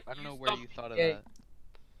know- more like I don't you know where stopped you being thought of gay.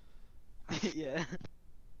 that. Yeah.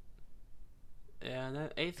 Yeah, and then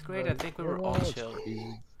 8th grade, I think we were all chill.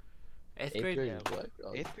 8th grade, grade Yeah, is what,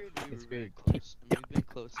 dog? 8th grade, we were Eighth very grade. close, and we've been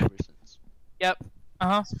close ever since.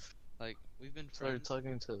 Uh-huh. Like we've been Started friends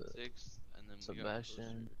talking to 6th, and then we got Sebastian.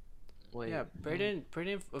 closer. Wait, yeah, no,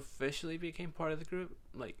 Brayden officially became part of the group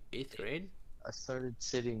like 8th grade. I started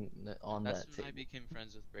sitting on That's that when I table. became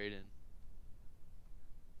friends with Brayden.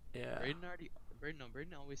 Yeah.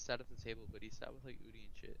 Brayden always sat at the table, but he sat with like Udi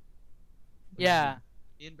and shit. Yeah.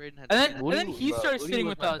 Me and Brayden had. And the then- same- and then he started Woody sitting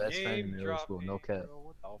was with my us. best friend in middle school, no cap.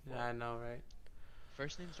 Yeah, I know, right?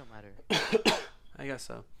 First names don't matter. I guess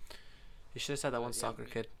so. You should have said that But one yeah, soccer me-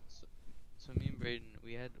 kid. So me and Brayden,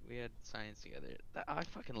 we had science together. I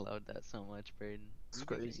fucking loved that so much, Brayden. It's We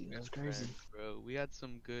became crazy, good that's crazy. friends, bro. We had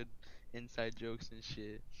some good inside jokes and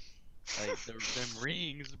shit. Like them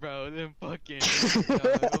rings, bro. Them fucking rings,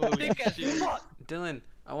 dog. Holy Thick as shit. fuck. Dylan,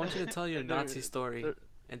 I want you to tell your There- Nazi story. there-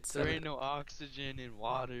 And There so, ain't no oxygen in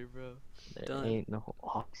water, bro. There Dylan. ain't no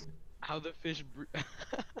oxygen. How the fish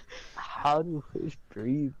How do fish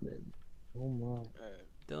breathe, man? Oh my.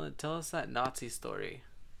 Dylan, tell us that Nazi story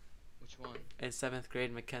Which one? in 7th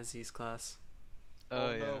grade Mackenzie's class.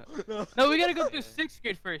 Oh, yeah. no. No, we gotta go through Yeah. 6th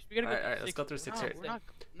grade first. We gotta go Alright, through let's go through 6th No, grade. we're not.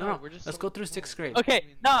 No, No, no, we're just. let's go through 6th grade. Okay,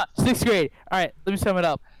 nah, 6th grade. Alright, let me sum it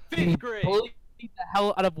up. 5th grade. Bullied the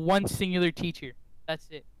hell out of one singular teacher. That's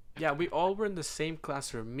it. Yeah, we all were in the same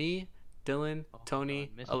classroom. Me, Dylan, Oh my Tony,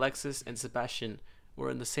 God, Miss- Alexis, and Sebastian were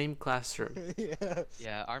in the same classroom. Yeah.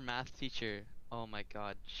 Yeah, our math teacher. Oh my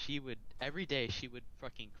God, she would every day she would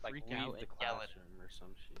fucking Like freak leave out the and yell at. classroom or some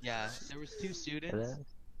shit. Yeah, there was two students.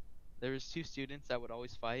 There was two students that would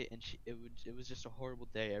always fight, and it was just a horrible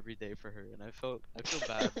day every day for her, and I feel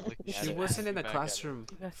bad looking at She it. wasn't in the Back at it. classroom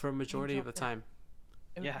for a majority of the time.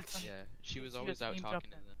 It was Yeah. just fun. Yeah, she was She always just out name talking dropped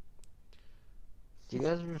to them. them. Do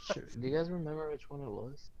you guys remember which one it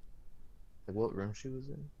was? Like what room she was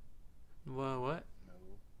in? What? No.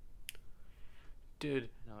 Dude,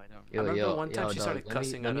 No, I don't. I remember one time she dog, started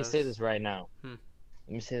cussing let at me us. say this right now. Hmm.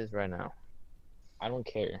 Let me say this right now. I don't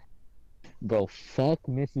care. Bro, fuck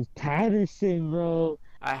Mrs. Patterson, bro.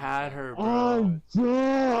 I had her, bro. I'm I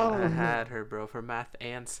done. had her, bro, for math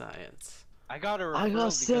and science. I got a referral I got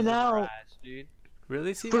because sent of out. her ass, dude.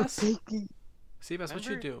 Really, For Seabass? taking. Seabass, what'd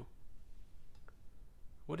you Remember? do?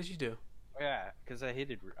 What did you do? Oh, yeah, because I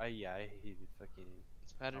hated. I hated fucking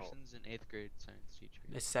It's Patterson's an 8th grade science teacher.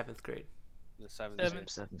 It's 7th grade. the 7th. Seventh.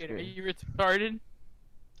 Seventh Are grade. you retarded?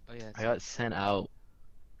 Oh yeah. I got sent out.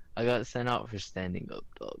 I got sent out for standing up,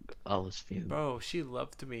 dog. I was fuming. Bro, she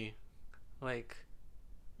loved me. Like,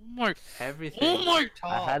 Oh my. everything. Oh my.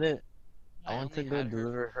 I had it. I I went to only go had her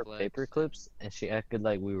deliver for her flex paper and- clips, and she acted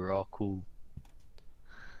like we were all cool.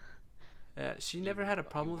 She You never had a were-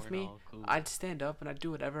 problem you with weren't me. all cool. I'd stand up and I'd do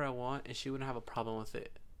whatever I want, and she wouldn't have a problem with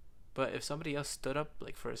it. But if somebody else stood up,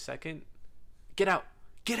 like, for a second, get out!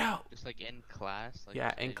 Get out! Just like in class. Like Yeah,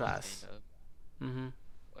 just in made you class. stand up. Mm-hmm.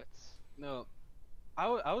 What? No,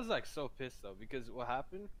 I was like so pissed though because what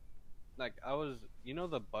happened? Like I was, you know,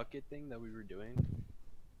 the bucket thing that we were doing.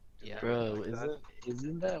 Yeah. Bro, Like that?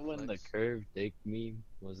 isn't that when the Flex. curved dick meme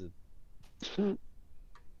was it? When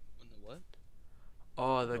the what?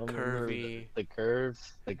 Oh, the Remember curvy. the curve,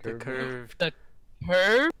 The curve. curved.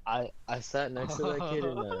 Her? I sat next to that kid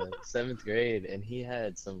in 7th grade, and he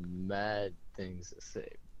had some mad things to say.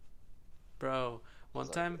 Bro, I one was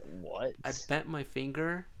like, time what? I bent my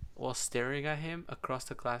finger while staring at him across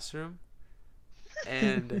the classroom,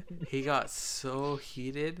 and he got so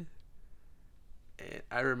heated. And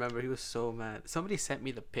I remember he was so mad. Somebody sent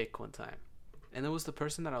me the pic one time, and it was the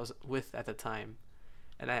person that I was with at the time.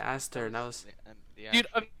 And I asked her, and I was, The Dude,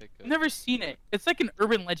 actual pickup. I've never seen it. It's like an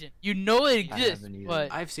urban legend. You know it I exists, haven't either.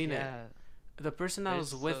 but I've seen it. Yeah. The person I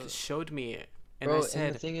was There's with so- showed me it, and Bro, I and the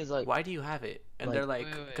said, thing is, like, "Why do you have it?" And like- they're like,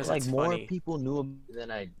 Wait, wait, wait. "Cause like it's more funny." people knew about it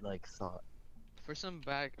than I like thought. For some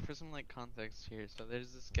like context here, so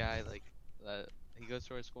there's this guy like that he goes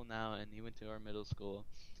to our school now, and he went to our middle school,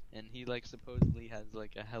 and he like supposedly has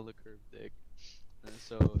like a hella curved dick, and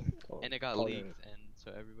so and it got Call leaked, and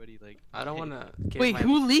so everybody like. I don't want to give wait, my.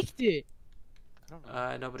 who leaked it? I don't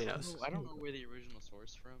know. Nobody I don't knows. know- I don't know where the original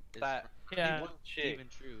source is That Yeah, one it's chick. even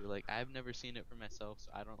true. Like I've never seen it for myself,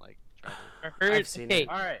 so I don't like try to. I heard. I've seen okay, it.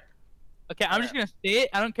 All right. Okay, I'm just gonna say it.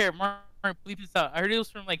 I don't care. Mark, bleep this out. I heard it was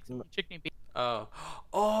from like some chick named. Oh,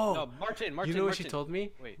 oh. No, Martin. you know what she Martin. told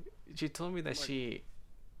me? Wait. She told me that Martin. she.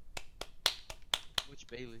 Which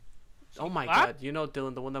Bailey? Oh my What? God! You know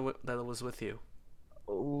Dylan, the one that was with you.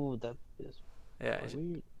 Oh, that is Yeah,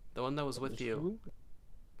 weird. the one that was with That's you weird.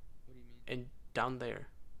 What do you mean? and down there.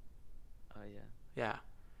 Oh yeah. Yeah.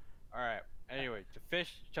 All right. Anyway,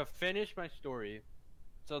 to finish my story.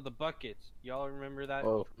 So the buckets, y'all remember that?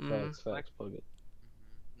 Oh, Mhm. facts, facts, fuck it.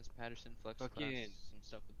 Miss Patterson flex Fucking, class, some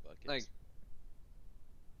stuff with buckets. like,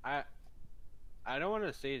 I don't want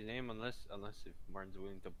to say his name unless if Martin's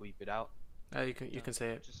willing to bleep it out. You can say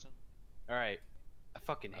it. Just All right. I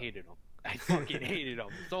fucking hated him. I fucking hated him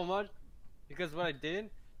so much because what I did,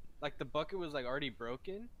 like the bucket was like already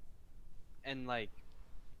broken, and like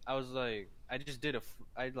I was like I just did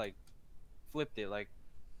I like flipped it like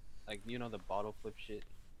you know the bottle flip shit.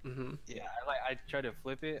 Mhm. Yeah, I tried to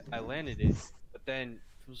flip it. I landed it, but then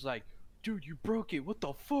it was like, dude, you broke it. What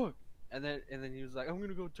the fuck? And then he was like, I'm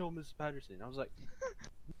gonna go tell Miss Patterson. I was like,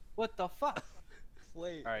 what the fuck?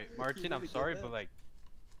 Wait. All right, Martin, I'm really did sorry, that? but like,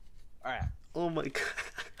 all right. Oh my God.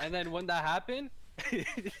 And then when that happened,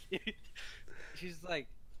 she's like,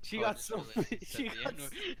 she Oh, I got just so realized he she said the got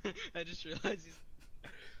N-word. I just realized he's.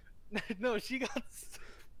 no, she got so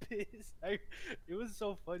pissed. It was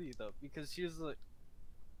so funny though because she was like,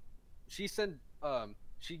 she sent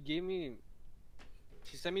she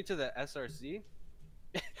sent me to the SRC,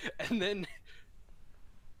 and then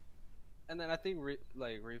I think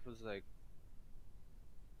Rafe was like,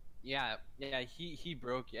 yeah, he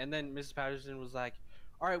broke it, and then Mrs. Patterson was like,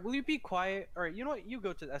 all right, will you be quiet? All right, you know what? You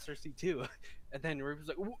go to the SRC too, and then Rafe was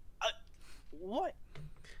like, what?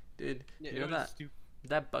 Dude, Yeah, you it know was that stupid.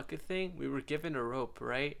 that bucket thing? We were given a rope,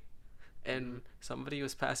 right? And somebody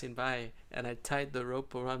was passing by, and I tied the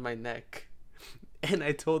rope around my neck, and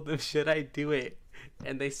I told them, should I do it?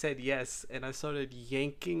 And they said yes, and I started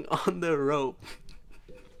yanking on the rope.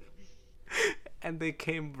 And they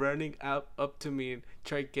came running up to me and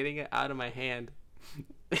tried getting it out of my hand.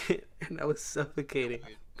 And I was suffocating.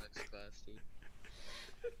 Weird flex class, dude.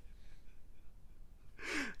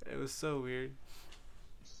 It was so weird.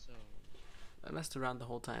 So. I messed around the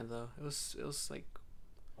whole time though. It was like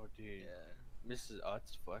Oh, dude. Yeah. Mrs.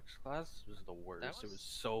 Utt's flex class was the worst. It was- was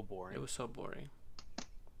so boring. it was so boring.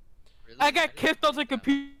 Really? I got didn't kicked off the like that.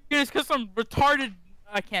 computers because I'm retarded.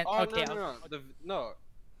 I can't. Oh okay. no.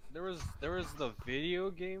 There was the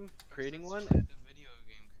video game creating one. The video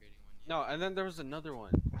game creating one. Yeah. No, and then there was another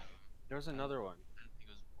one. There was another one. I didn't think it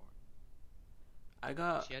was boring. I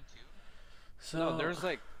got She had two. so No, there's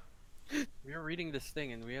like we were reading this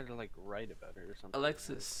thing and we had to like write about it or something.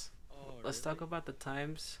 Alexis. Oh, Let's really? talk about the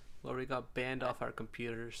times where we got banned off our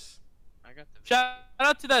computers. I got the. Shout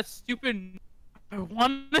out to that stupid. I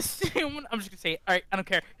want to say. I'm just gonna say it. All right, I don't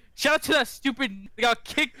care. Shout out to that stupid. They got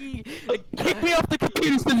kicked me off the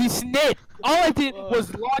computer because he snitched. All I did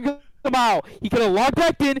was log him out. He could have logged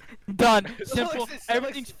back in. Done. Simple. Alexis,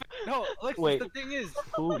 Everything's. No, Alexis, Wait. the thing is,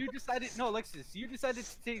 Who? you decided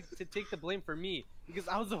to take the blame for me because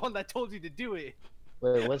I was the one that told you to do it.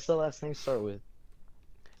 Wait, what's the last name start with?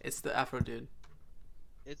 It's the Afro dude.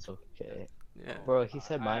 It's. Okay. Yeah. Bro, he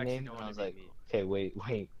said I my actually name, don't and I was wanna like, be me. okay, wait,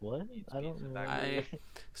 what? It's I me, don't it's know. back.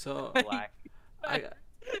 So Black.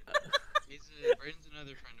 Braden's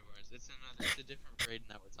another friend of ours. It's a different Braden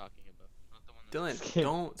that we're talking about, not the one. Dylan, This kid-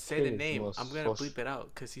 don't say kid the is name. most I'm gonna social- bleep it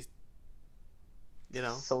out because he's, you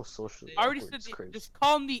know, So socially I already awkward, said it's the, crazy. just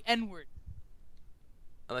call him the N word.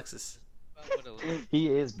 Alexis. About what it looks. He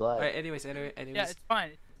is black. All right. Anyways. Yeah, it's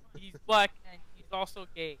fine. He's black and he's also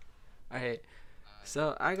gay. All right.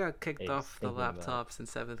 So I got kicked Hey, off the thinking about it. laptops in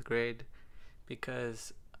 7th grade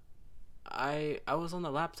because I was on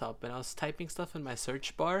the laptop and I was typing stuff in my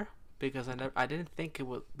search bar because I didn't think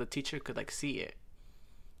the teacher could like see it.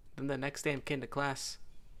 Then the next day I came to class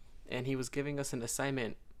and he was giving us an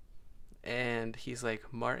assignment and he's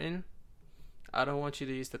like, Martin, I don't want you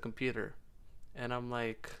to use the computer. And I'm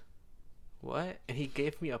like, what? And he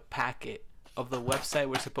gave me a packet of the website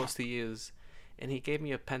we're supposed to use and he gave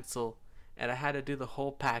me a pencil and I had to do the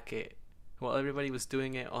whole packet while everybody was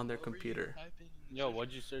doing it on their What were you computer. typing in the Yo, search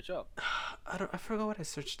what'd you search up? I forgot what I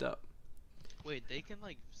searched up. Wait, they can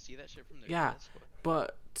like see that shit from their Yeah. desk? What?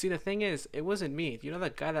 But see, the thing is, it wasn't me. You know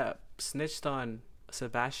that guy that snitched on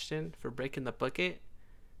Sebastian for breaking the bucket?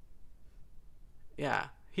 Yeah,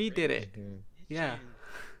 he did it. Mhm. Yeah.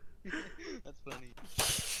 That's funny.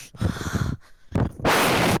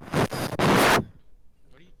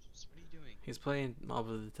 What are you doing? He's playing Mob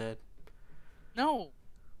of the Dead. No,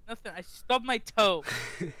 nothing. I stubbed my toe.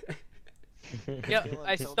 Yep, Dylan,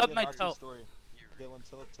 I tell me stubbed a my Nazi toe. story. You're Dylan,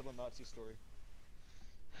 tell a Nazi story.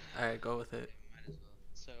 All right, go with it. Might as well.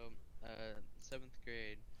 So, seventh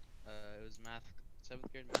grade, it was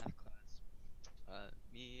seventh grade math class.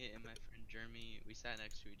 Me and my friend Jeremy, we sat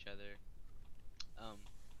next to each other.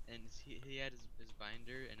 And he had his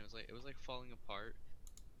binder, and it was like falling apart.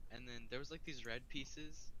 And then there was like these red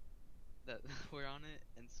pieces that were on it,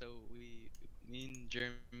 and so me and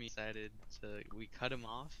Jeremy decided we cut them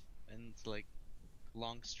off into like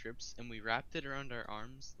long strips, and we wrapped it around our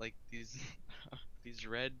arms like these these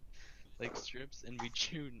red like strips, and we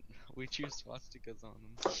chew swastikas on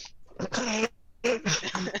them.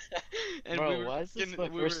 And Bro, we were why is this fucking- my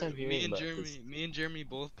we first were- time hearing about this? Me and Jeremy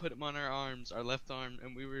both put them on our arms, our left arm,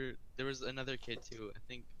 and there was another kid too.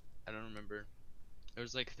 I don't remember. There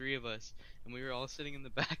was like 3 of us, and we were all sitting in the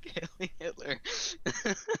back hailing Hitler.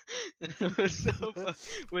 And it was so fun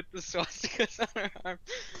with the swastikas on our arm,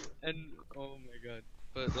 and oh my god.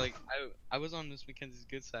 But like I was on Miss Mackenzie's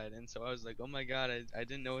good side, and so I was like, oh my god, I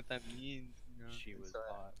didn't know what that means. You know? She and was so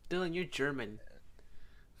hot. Dylan, you're German.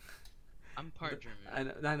 I'm part But-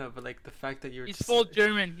 German. I know, but like the fact that you're He's just, full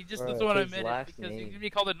German. He just Bro, doesn't want to his admit it last because he's name- gonna be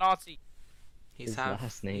called a Nazi. he's His half,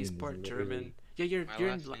 last name he's is part literally- German. Yeah, you're My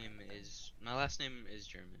in. last name is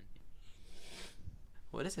German.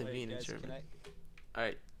 What does it Wait, mean in guys, can German? I- All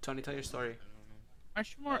right, Tony, tell your story. I don't know.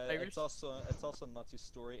 Aren't you more Irish? it's also a Nazi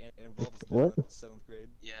story, and it involves What? Dylan in 7th grade.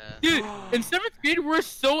 Yeah. Dude, in 7th grade, we're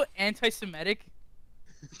so anti-Semitic.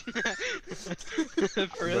 For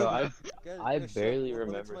Bro, real? I Guys, barely let me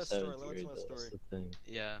remember tell my story, 7th let me grade. tell my Though, that's story. the thing.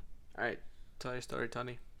 Yeah. All right, tell your story,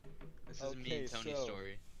 Tony. This is me Okay, and Tony's so,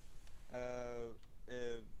 story.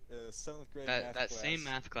 7th grade That math that class. same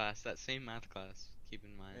math class. That same math class. Keep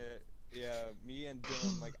in mind. Yeah, me and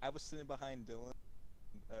Dylan, like, I was sitting behind Dylan.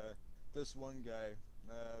 This one guy,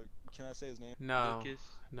 can I say his name? No, Lucas.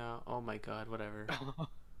 no. Oh my God, whatever.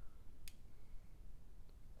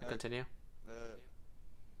 Continue.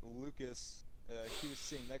 Lucas, he was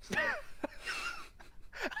sitting next to me.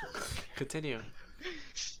 Continue.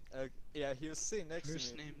 Yeah, he was sitting next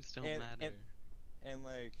First to me. names don't and- matter. And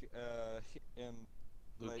like,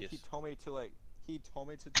 like Lucas. he told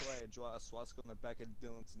me to draw a swastika on the back of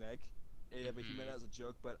Dylan's neck. Yeah, but he meant it as a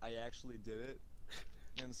joke, but I actually did it.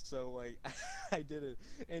 And so like, I did it,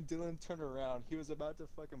 and Dylan turned around. He was about to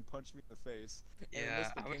fucking punch me in the face. And Yeah, Miss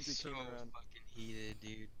I was Mackenzie so came around. fucking heated,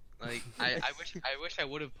 dude. Like, I wish I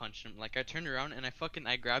would have punched him. Like, I turned around and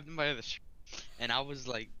I grabbed him by the shirt, and I was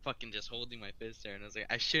like fucking just holding my fist there, and I was like,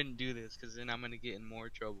 I shouldn't do this, cause then I'm gonna get in more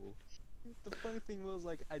trouble. The funny thing was,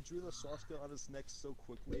 like, I drew the swastika on his neck so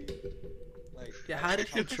quickly. Like, Yeah, how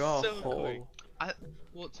did you draw a So quick. hole?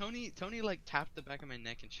 Well, Tony like tapped the back of my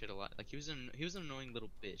neck and shit a lot. Like, he was an annoying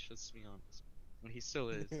little bitch. Let's be honest. And he still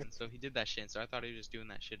is. And so he did that shit. So I thought he was just doing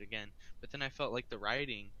that shit again. But then I felt like the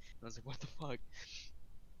writing, and I was like, what the fuck?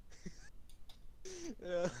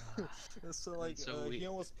 Yeah. And so like, so he we-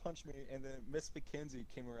 almost punched me, and then Miss Mackenzie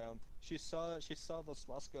came around. She saw the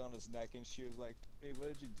swastika on his neck, and she was like, "Hey, what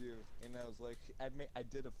did you do?" And I was like, "I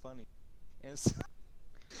did a funny." And so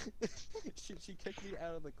she kicked me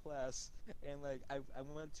out of the class, and like I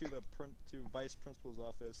went to the vice principal's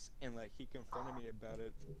office, and like he confronted me about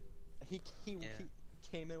it. He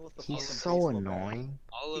came in with a He's fucking so baseball bat. annoying.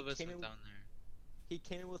 All of He us came went in- down there. He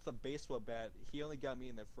came in with a baseball bat. He only got me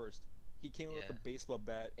in there first. He came in with Yeah. a baseball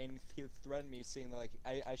bat, and he threatened me, saying like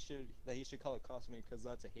he should call a cops on me because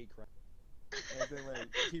that's a hate crime. And then like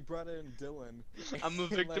he brought in Dylan. I'm a and,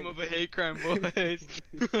 victim like- of a hate crime, boys.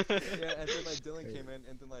 Yeah, and then like Dylan came in,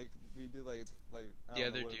 and then like we did like I The don't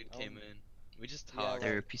other know what- dude I came don't- in. We just Yeah, talked. like,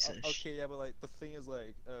 They're a piece of okay, yeah, but like the thing is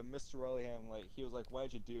like Mr. Rallyham, like he was like,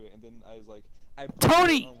 "Why'd you do it?" And then I was like, "I."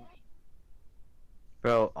 Tony!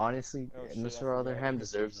 Bro, honestly, Oh, shit, I Mr. forgot. Rotherham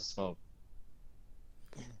deserves a smoke.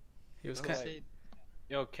 He was No, kind. like-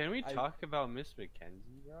 Yo, can we I- talk about Miss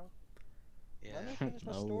Mackenzie, bro? Yeah. Let me finish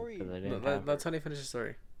my No, story. 'cause I didn't Let, have let her. Tony finish the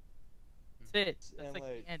story. That's it. That's And, like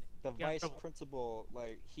like, the end. The Yeah, vice trouble. principal,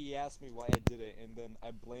 like, he asked me why I did it, and then I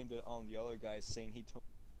blamed it on the other guy, saying he told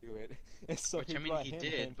me to do it. And so Which he I mean, brought he him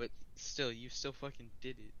did, in. but still, you still fucking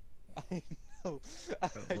did it. I know. I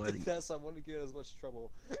buddy. did that, so I wanted to get as much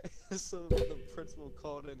trouble. So the principal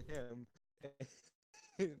called in him,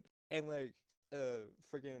 and like,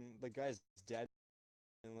 freaking the guy's dad,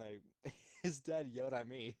 and like, his dad yelled at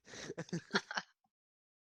me.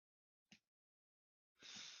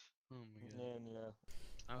 Oh my god. And yeah,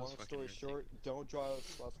 I was long fucking story ridiculous. short, don't draw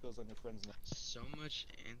swastikas on your friend's neck. So much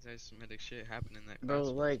anti-Semitic shit happened in that class. Bro, it was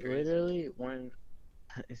like crazy. literally when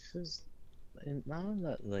it's just not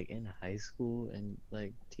that like in high school and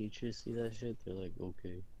like teachers see that shit, they're like,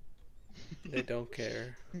 okay. They don't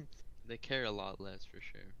care. They care a lot less for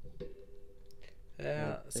sure. Yeah,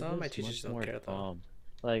 Like, some of my just teachers much don't more care though. calm.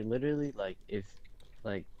 Like literally, like if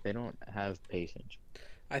like they don't have patience.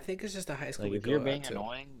 I think it's just the high school Like we if you're go being at too.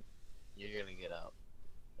 annoying, you're gonna get out.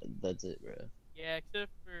 That's it, bro. Yeah,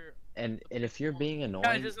 except for And if you're being kinda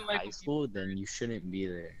annoying in doesn't like high when people school, then you shouldn't be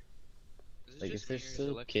there. Is it Like, just if me, or there's is still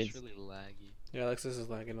Alexis kids- really laggy? Yeah, Alexis is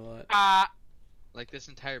lagging a lot. Like this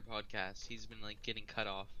entire podcast, he's been like getting cut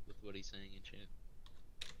off with what he's saying and shit.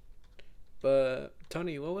 But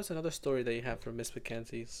Tony, what was another story that you have from Miss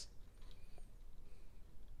Mackenzie's?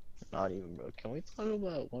 Not even, bro. Can we talk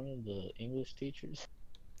about one of the English teachers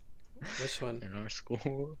Which one? in our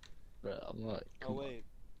school? Bro, I'm like, Oh come on. wait,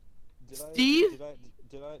 Steve?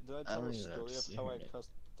 Did I I tell don't a even have story to of see how her I name. cussed?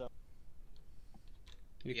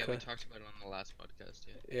 You Yeah, we could. talked about it on the last podcast.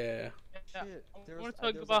 Yeah. Yeah. Yeah, Shit, I there wanna was, talk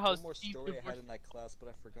there was about like how one more Steve story I had divorced- in that class, but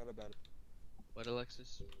I forgot about it. What,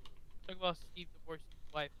 Alexis? talk about Steve divorcing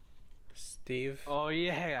his wife. Steve. Oh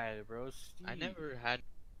yeah, bro. Steve. I never had.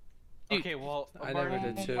 Dude, Okay, well, I never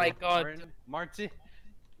Martin, did too. Oh my god. Martin,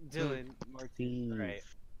 Dylan, Martin. Steve. Right.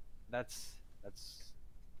 That's.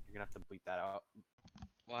 You're gonna have to bleep that out.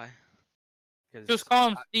 Why? Cause Just call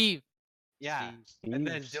him Steve. yeah. Steve. And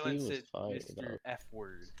then Steve Dylan was said fired Mr. about F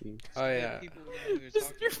word. Steve. Oh Yeah, yeah. people know who you're Mr.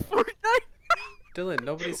 talking about. Fortnite. Dylan,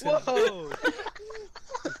 nobody said. Whoa!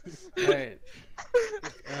 Alright.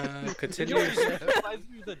 Continue. your story. Flies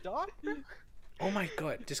through the dog? Oh my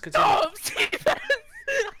god, just continue. Stop, Steve.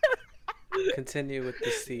 Continue with the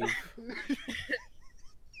Steve.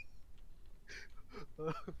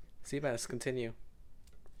 Seabass, continue.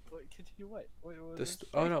 Wait, continue what? What The was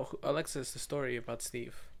oh no, Alexis, the story about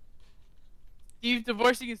Steve. Steve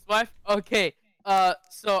divorcing his wife. Okay.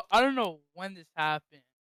 So I don't know when this happened.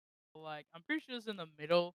 But, like, I'm pretty sure it was in the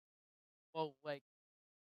middle. Well, like,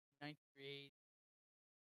 ninth grade.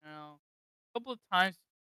 You know, a couple of times.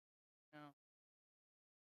 You know.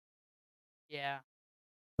 Yeah.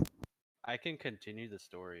 I can continue the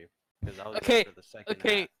story because I was Okay, there for the second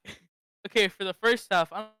Okay. half. Okay. For the first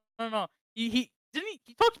half, I don't know. He didn't.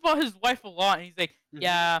 He talked about his wife a lot, and he's like, Mhm.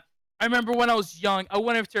 "Yeah, I remember when I was young. I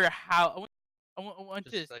went over to her house. I went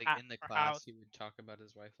to his Just like in the her class, house. he would talk about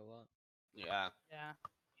his wife a lot. Yeah. Yeah,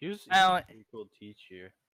 He was I a like- pretty cool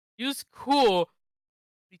teacher. he was cool.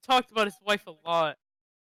 He talked about his wife a lot,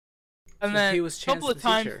 and So then he was a couple Chance of the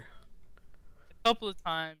times, teacher.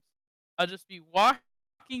 I'll just be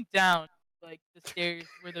walking down like the stairs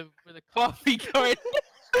where the coffee cart.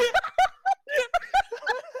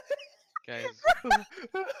 Guys, I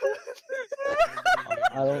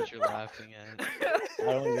don't- what you're laughing at. I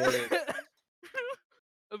don't get it.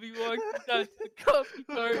 I'll be walking down to the coffee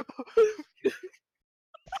cart.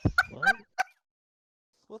 What?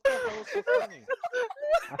 What the hell is so funny?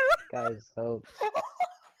 Guys, help.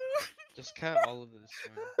 Just cut all of this.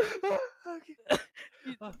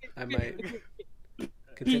 Man. I might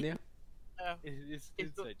continue. It's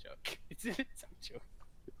a joke. It's a joke.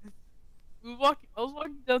 I was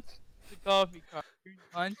walking down to the coffee cart during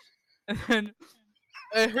lunch, and then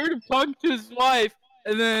I heard him talking to his wife,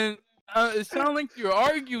 and then it sounded like they were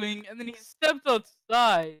arguing, and then he stepped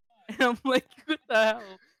outside, and I'm like, what the hell?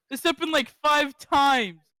 This happened like 5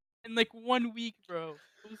 times in like 1 week, bro.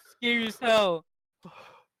 I was scared as hell.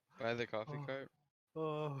 By the coffee Oh. cart.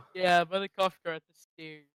 Oh. Yeah, by the coffee cart at the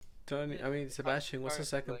stairs. Tony, I mean Sebastian, what's the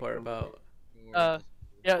second part about? Yeah,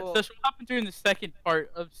 Well- so that's what happened during the second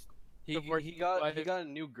part of He divorcing his got wife. a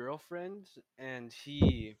new girlfriend and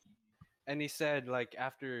he said like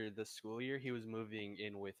after the school year he was moving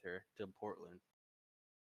in with her to Portland.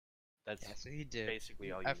 That's Yeah, so he did.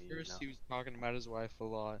 basically all you At need to first, know. he was talking about his wife a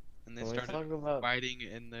lot, and they Can we started talk about fighting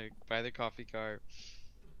by the coffee cart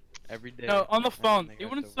every day. No, on the and then phone. they They got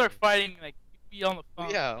wouldn't start divorced. fighting like you'd be on the Well,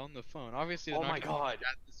 phone. yeah, on the phone. Obviously, they're Oh not my gonna be God.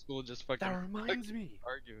 at the school just fucking That reminds me.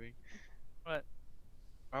 arguing.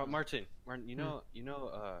 Martin, you know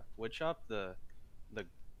Woodshop, the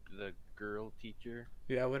girl teacher.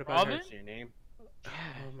 Yeah, what about Robin? her? What's your name?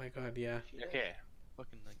 Oh my god, yeah. Okay,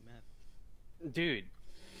 Fucking like mad. dude,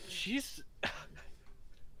 she's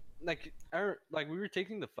like we were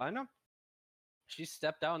taking the final. She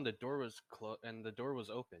stepped out and the door was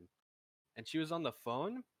open, and she was on the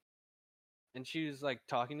phone, and she was like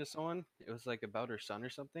talking to someone. It was like about her son or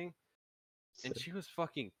something, and she was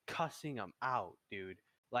fucking cussing him out, dude.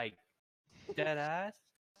 Like dead ass.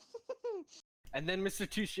 And then Mr.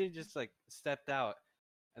 Touche just like stepped out,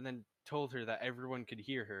 and then told her that everyone could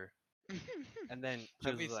hear her, and then she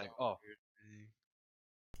That'd be was like, so "Oh, weird, man.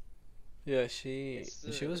 Yeah, she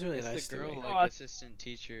was really it's nice the to girl, me. like Oh, assistant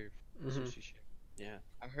teacher. Mhm. yeah."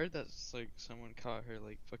 I heard that's like someone caught her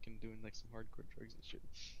like fucking doing like some hardcore drugs and shit.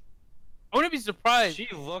 I wouldn't be surprised. She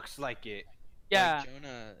looks like it. Yeah.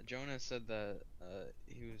 Like Jonah said that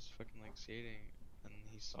he was fucking like skating and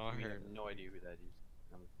he saw I mean, I her. have no idea who that is.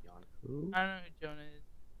 I'm gonna be honest. Who? I don't know who Jonah is.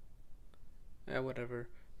 Yeah, whatever.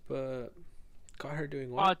 But caught her doing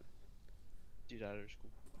Oh, what? Dude out of school.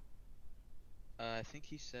 I think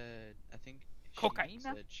he said. I think she Cocaína?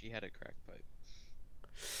 said she had a crack pipe.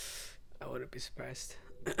 I wouldn't be surprised.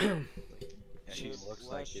 Yeah, She Dude, looks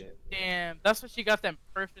like last- it. damn. That's what she got them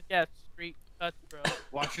perfect ass straight cuts, bro.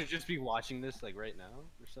 Watch her just be watching this like right now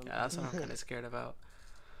or something. Yeah, that's what I'm kind of scared about.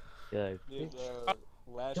 Yeah, like, Dude, bitch,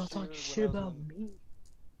 last don't year talk when shit I was about in- me.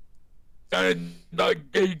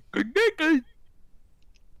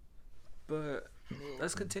 But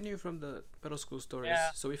let's continue from the middle school stories.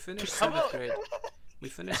 Yeah. So we finished How 7th about- grade. We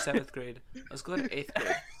finished 7th grade. Let's go to 8th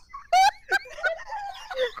grade.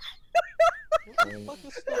 What the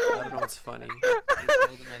fuck is I don't know what's funny. He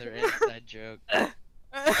told another inside joke.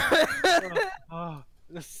 Oh,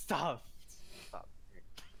 stop. Stop.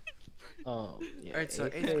 Yeah, Alright, so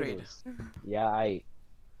 8th grade grade. was- yeah, I.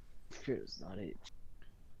 8th grade was not it.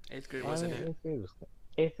 8th grade wasn't it?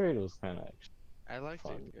 8th grade was kind of I liked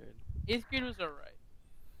Fun. it good. 8th grade was alright.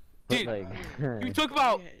 but Dude, like You talk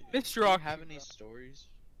about Do Mr. you Rock. have any stories?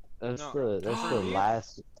 that's No. the For the me,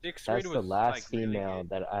 last Sixth that's grade the was last like really female good.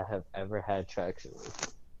 that I have ever had traction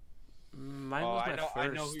with. Mine Oh, was my I know. first. I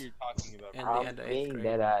know who you're talking about. And bro. the I'm end of 8th being grade.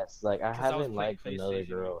 dead ass. Like I 'Cause I was haven't playing liked another PlayStation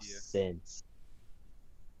girl with you. since.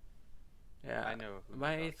 Yeah. I know. who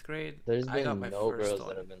My you're 8th grade, There's I got been my no first girls one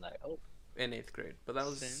that have been like, oh, in 8th grade. But that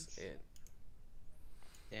was Since? it.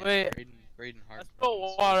 Damn, Wait. Braden I Hart.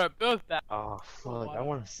 spilled water, both that. oh fuck, I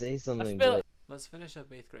want to say I something, spilled. but Let's finish up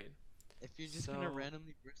 8th grade. If you're just gonna So-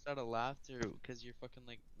 randomly burst out of laughter because you're fucking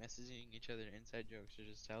like messaging each other inside jokes, you're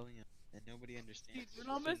just telling them and nobody understands. Dude,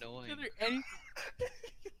 we're not It's messing annoying. each other any.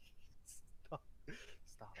 Stop.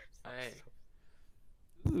 Stop. Hey.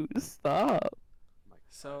 Ooh, stop.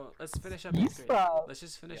 So let's finish up You 8th grade. stop. Let's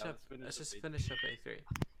just finish Yeah, up. let's finish Let's up just 8th finish up 8th grade.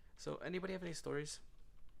 So anybody have any stories?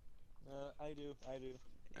 I do.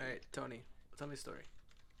 Alright, Tony, tell me a story.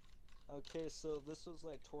 Okay, so this was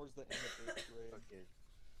like towards the end of 8th grade. Okay.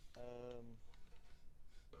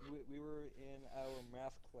 We were in our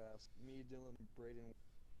math class, me, Dylan, Braden,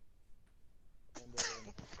 and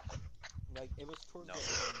like it was towards No. the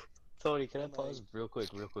end. Tony, can I And, pause like- real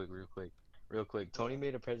quick? Tony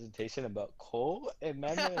made a presentation about coal, and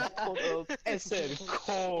my man pulled up and said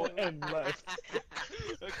coal and left.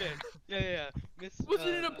 Okay. Yeah. Miss. Wasn't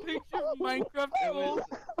it a picture of Minecraft? It Cole?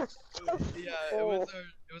 was.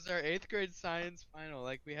 It was our 8th grade science final.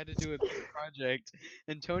 Like we had to do a big project,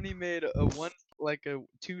 and Tony made a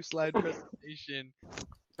 2-slide presentation.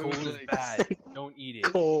 It Coal was is like- bad. Don't eat it.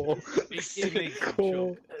 Coal. It makes you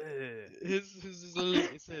Coal. choke. Ugh. His is literally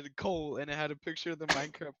it said coal and it had a picture of the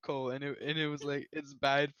Minecraft coal and it was like it's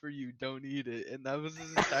bad for you, don't eat it, and that was his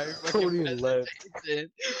entire fucking Tony left. presentation.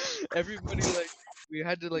 Everybody like we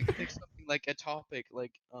had to like pick something like a topic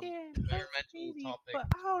like environmental topic. I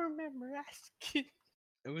don't remember asking.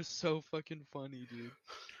 It was so fucking funny, dude.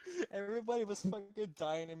 Everybody was fucking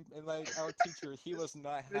dying, and like our teacher, he was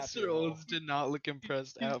not happy. Mr. Olds did not look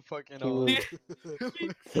impressed at fucking He all. was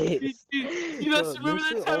pissed. You guys Bro, remember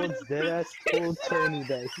that Mr. time? Owens deadass told Tony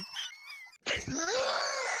that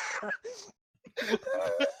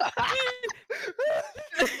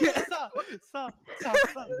Stop.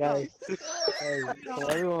 guys, hey, can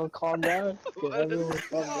everyone calm down? Can everyone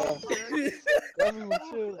calm down? Everyone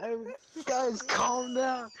chill. Guys, calm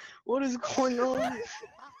down. What is going on?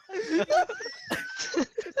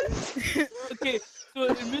 Okay, so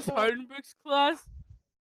in Miss Hardenberg's class,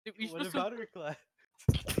 we What supposed to. about her class?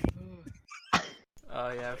 Oh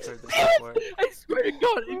yeah, I've heard this before. I swear to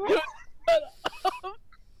God, if you don't shut up.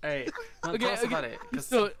 Hey, no, Okay, tell us okay, about it. 'Cause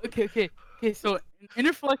So okay. So in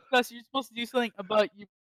interflex class, you're supposed to do something about you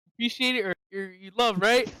appreciate it or you love,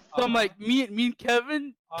 right? So I'm like me and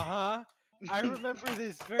Kevin. I remember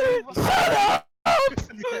this very well. Shut up!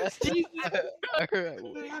 Jesus.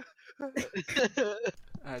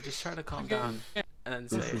 just try to calm down and then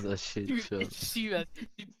This say. is a shit Dude, show. see that?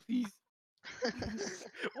 Dude, please.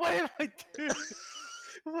 What am I doing?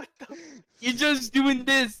 What the? You're just doing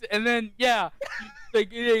this, and then yeah,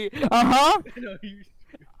 like uh-huh, No, you.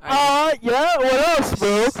 yeah. What else,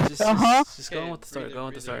 bro? Just Uh-huh. go on Okay, with the story. breathe Go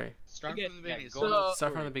on in, with the breathe in. story. Start Okay, from the beginning. go start on. with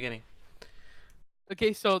Start from story. the beginning.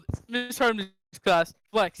 Okay, so Miss Hardenberg's class,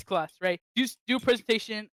 flex class, right? Do a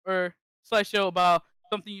presentation or slideshow about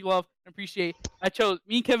something you love and appreciate.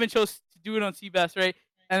 Me and Kevin chose to do it on Seabass, right?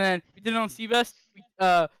 And then we did it on Seabass.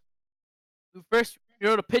 We first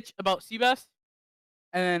wrote a pitch about Seabass,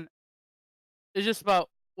 and then it's just about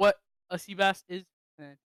what a Seabass is. And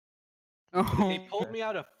then They pulled me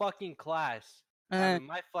out of fucking class, out Uh, of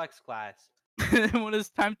my flex class, when it's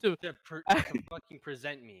time to to fucking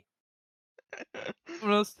present me.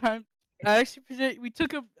 when it was time, I actually we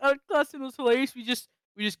took a class and it was hilarious. We just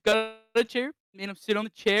got a chair, made him sit on the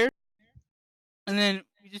chair, and then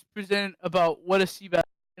we just presented about what a sea bass,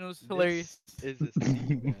 and it was hilarious. This is a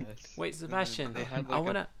sea bass. Wait, And then Sebastian, They had I like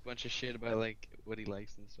wanna- a bunch of shit about like what he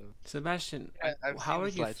likes and stuff. Sebastian, I've how seen are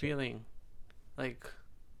the you slideshow. feeling? Like,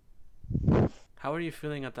 how are you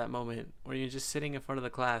feeling at that moment where you're just sitting in front of the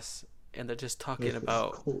class and they're just talking This is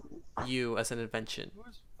about cool. you as an invention? It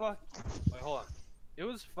was Wait, hold on. It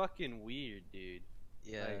was fucking weird, dude.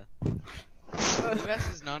 Yeah.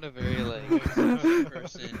 Sebastian is not a very like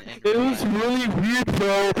person. In It real was life. really weird,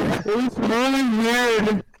 bro. It was really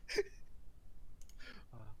weird.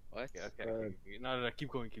 What? Okay. No, keep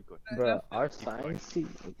going. Bro, our science team.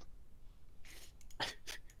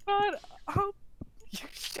 God, oh, You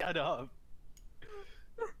shut up.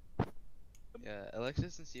 Yeah,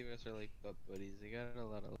 Alexis and Stevens are like butt buddies. They got a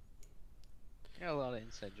lot of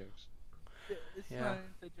inside jokes. it's Yeah. not an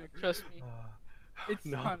inside joke. Trust me, it's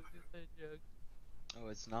No. not an inside joke. Oh,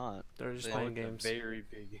 it's not. They're just They playing It's a games. very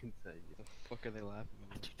big inside. What the fuck are they laughing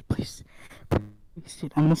about? Dude, please,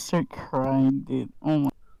 dude, I'm gonna start crying, dude. Oh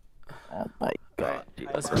my god, dude.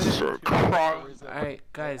 let's I have finish two it. stories of- Alright,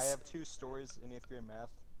 I guys. have 2 stories in 8th grade math.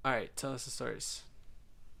 Alright, tell us the stories.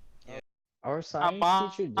 Our science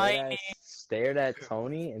teacher Hermione. deadass stared at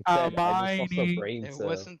Tony and said, "I just lost Hermione. a brain It cell."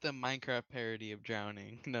 wasn't the Minecraft parody of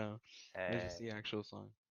Drowning. No, it was just the actual song.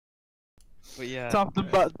 But yeah. Something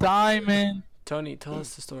about diamond. Tony, tell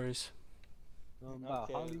us the stories. About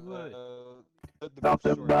Okay, Hollywood. the first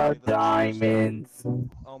Something story, about okay, the first story- diamonds.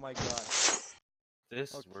 Oh my god.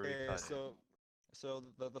 This is where we Okay, cut it. so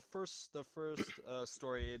the first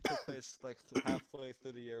story, it took place like halfway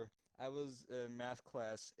through the year. I was in math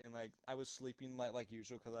class and like I was sleeping like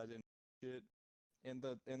usual because I didn't shit.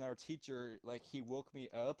 And our teacher like he woke me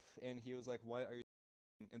up and he was like, "Why are you?"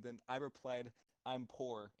 sleeping?" And then I replied, "I'm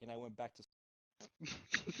poor," and I went back to.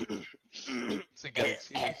 It's a good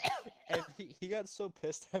excuse. And he got so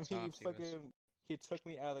pissed at me, Soft, he was. he took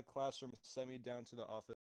me out of the classroom, sent me down to the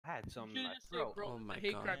office. I had some in Should've my just said, throat. bro, Oh it's a my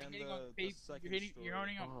hate God. crime. And You're hitting on the paper. second You're hitting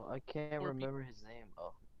story- on. Oh, I can't Poor remember his name.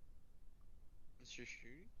 Oh, Mr.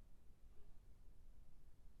 Shuri?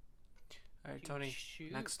 Alright, Dude, Tony,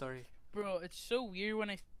 shoot. next story. Bro, it's so weird when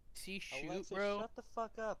I see shoot, Alexis, bro. shut the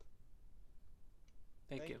fuck up.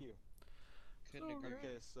 Thank you. Couldn't So agree. good.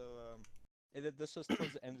 Okay, so this was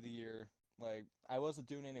towards the end of the year. Like I wasn't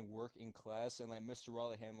doing any work in class, and like Mr.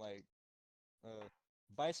 Raleighan, like,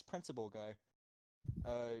 vice principal guy,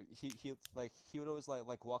 he would always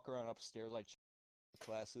like walk around upstairs like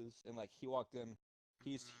classes, and like he walked in,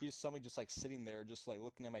 he's somebody just like sitting there, just like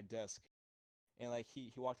looking at my desk, and like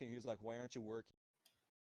he walked in, he was like, "Why aren't you working?"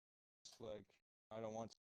 Just like, "I don't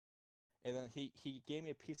want to." And then he gave me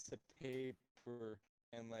a piece of paper,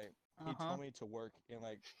 and like he Uh-huh. told me to work, and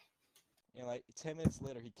like 10 minutes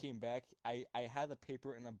later he came back. I had the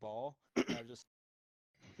paper in a ball, and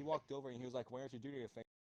he walked over and he was like, "Why aren't you doing anything?"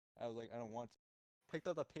 I was like, "I don't want to."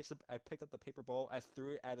 I picked up the paper ball, I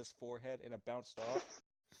threw it at his forehead, and it bounced off.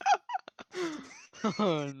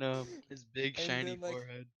 Oh no. His big And shiny then, like,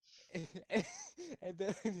 forehead. and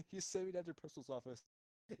then he sent me down to principal's office.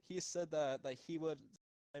 He said that he would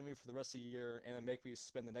send me for the rest of the year and then make me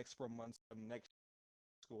spend the next 4 months of next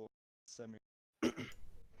school. Send me.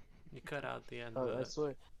 You cut out the end oh, of I it.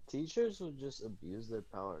 swear, teachers would just abuse their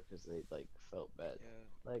power because they like felt bad.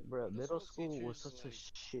 Yeah. Like, bro, middle school school was teachers, such like, a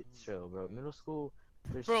shit oh my show, bro. God. Middle school,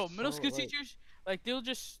 Bro, middle school like, teachers, like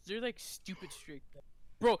they're like stupid strict.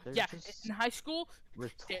 Bro, They're yeah, just in high school,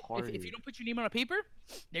 retarded. if you don't put your name on a paper,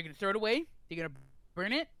 they're gonna throw it away. They're gonna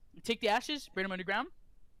burn it, take the ashes, burn them underground.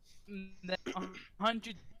 And then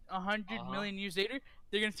 100 Uh-huh. million years later,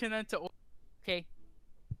 they're gonna turn that into oil. Okay,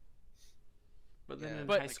 But then Yeah, in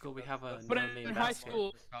But- high school we have a but no-name in high basket.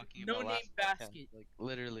 school, Talking no about name last podcast, basket. Like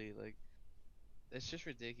literally, like it's just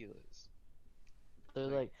ridiculous. They're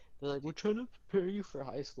like, like, we're trying to prepare you for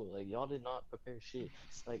high school. Like, y'all did not prepare shit.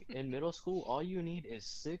 Like, in middle school, all you need is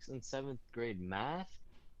 6th and 7th grade math,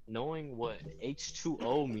 knowing what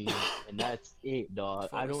H2O means, and that's it, dog.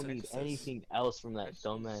 I don't need Photosynthesis. anything else from that high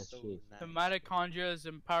school is dumbass so shit. the nice. mitochondria is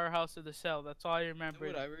in powerhouse of the cell. That's all I You know remember.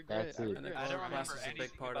 what I regret? That's I it. And the regret I don't chloroplast remember is a big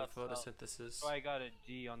anything part of about cell. photosynthesis. So I got a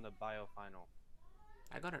D on the bio final.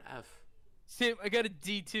 I got an F. Same, I got a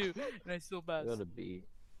D too, and I still I passed. gotta be.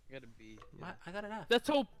 I gotta be. I got an F. That's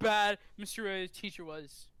how bad Mr. Ray's teacher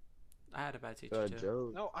was. I had a bad teacher Bro, too.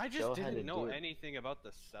 Joe. No, I just Joe had didn't to know do it. anything about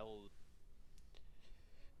the cells.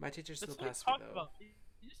 My teacher still That's what we passed me talked though. about.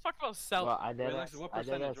 You just talked about South. Well, I Wait, did. Alexis, what I did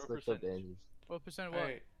percentage? have What slipped up percentage? edges. What percent of what?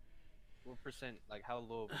 Alright. What percent? Like, how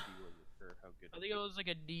low of a D was it, or how good? I think it was like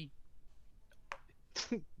a D.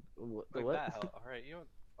 Like What? that. All right, you know.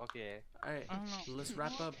 Okay. Alright. I don't know. Let's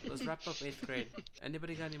wrap up 8th grade.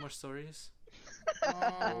 Anybody got any more stories? No,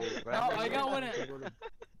 I got one.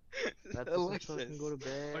 That's so I can go to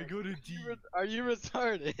bed. go to D. Are you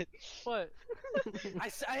retarded? What? I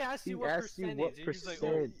asked you He what asked you percentage. what and he's like,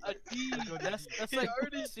 oh, percent. A D. That's He like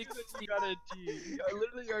already 60. got a D. I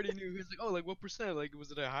literally already knew. He was like, oh, like what percent? Like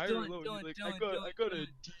was it a higher or Dylan, low? And he's Dylan, like, Dylan, I got a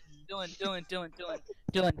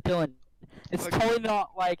Dylan, D. Dylan. It's Okay. totally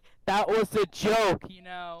not like that was a joke, you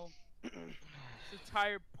know. The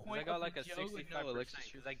entire I point got of like the a joke. 65% Alexis,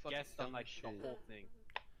 because you're I fucking guessed on dumb like as the shit. whole thing.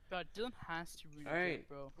 God, Dylan has to read Alright. it,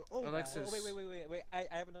 bro. Oh, Alexis. Oh, wait. I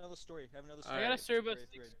have another story. I have another story. I got a Alright. story about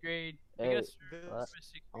Grade, 6th grade. I Hey, got a story this- about what?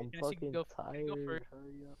 6th grade. I'm Vanessa, you can fucking go tired. first.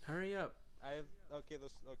 Hurry up. Hurry up. I have okay.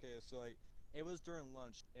 So like, it was during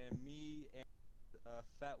lunch, and me and a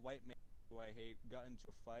fat white man who I hate got into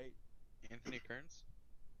a fight. Anthony Kearns?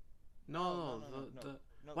 No, no.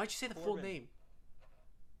 No, Why'd you say the full Corbin. name?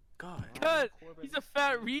 God. Cause Corbin. he's a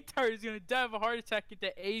fat retard. He's gonna die of a heart attack at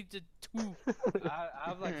the age of 2. I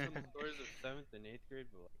have like some stories of 7th and 8th grade,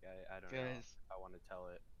 but like I don't know Guys. if I want to tell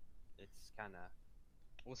it. It's kind of.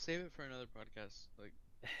 We'll save it for another podcast. Like,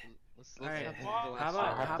 let's Alright. have the How last about- I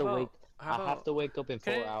one. have how to about- wake. how I have about- to wake up in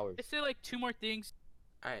 4 Can hours. I say like 2 more things?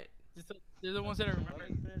 Alright. They're the ones that I remember. Let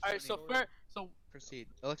me finish Alright, the so story. first, so Proceed.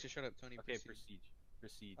 Alexa, shut up. Tony, Okay, proceed.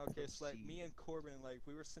 proceed. Okay, so like Proceed. me and Corbin, like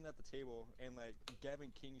we were sitting at the table, and like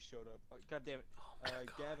Gavin King showed up. God damn it, Oh my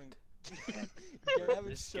God. Gavin. Gavin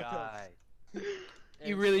This showed up. guy. you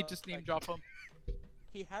and really so, just name like, drop him.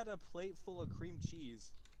 He had a plate full of cream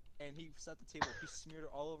cheese, and he sat at the table. He smeared it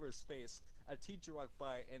all over his face. A teacher walked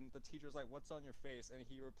by, and the teacher was like, "What's on your face?" And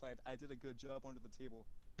he replied, "I did a good job under the table."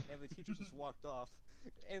 And the teacher just walked off.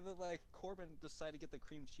 And then like Corbin decided to get the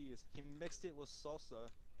cream cheese. He mixed it with salsa,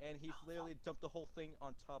 and he literally dumped the whole thing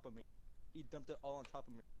on top of me. He dumped it all on top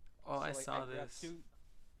of me. Oh, I like, saw grabbed this.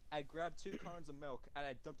 I grabbed 2 cartons of milk and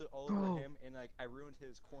I dumped it all over him, and like I ruined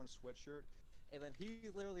his corn sweatshirt. And then he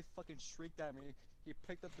literally fucking shrieked at me. He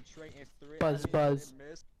picked up the tray and threw it Buzz, at me, buzz. and it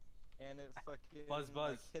missed, and it fucking Buzz, like,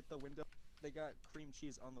 buzz. hit the window. They got cream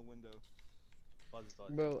cheese on the window. Buzz.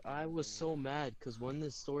 Bro, I was so mad because when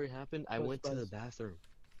this story happened, I Buzz, went to the buzz. bathroom.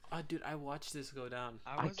 Oh, dude, I watched this go down.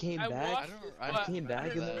 I wasn't- came I back. watched don't- it, I I but came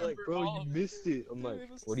back and they're like, remember "Bro, all you of missed it." I'm Dude, like, it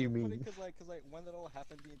was "What do you so funny mean?" Cause like when that all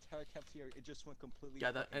happened, the entire cafeteria it just went completely.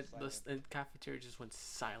 Yeah, the fucking silent. cafeteria just went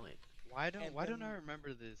silent. Why don't And I then-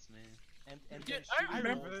 remember this, man? And Dude, then I shooting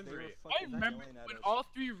remember balls, they were it. I fucking remember yelling at when us. all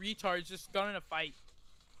 3 retards just got in a fight.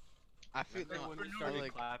 I feel Remember no, when for we no started reason.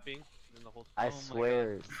 clapping and the whole. I Oh my God.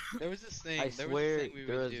 swear. there was this thing. I there swear was this thing we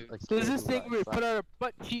there would was do. a There's kid this who thing got where we slapped. put our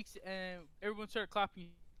butt cheeks and everyone started clapping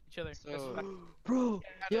each other. That's So- what- Bro,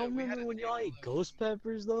 had y'all a- we had remember a when y'all table ate that ghost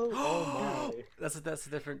peppers though? Oh my. That's a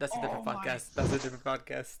different Oh my podcast. That's a different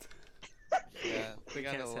podcast. Yeah, We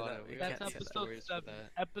got can't a say lot that, of- we we can't got That's say some that. episode stories for 7.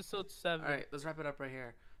 that. Episode 7. All right, let's wrap it up right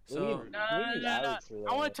here. We So, need- No, we need no. Alex for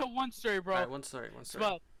I want that. to tell one story, bro. all right, one story. It's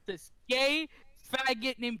about this gay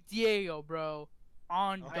faggot named Diego, bro.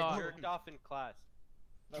 On Oh, I God. jerked off in class.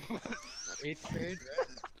 8th grade.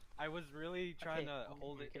 I was really trying to Oh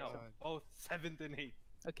hold my it. No, God. both 7th and 8th.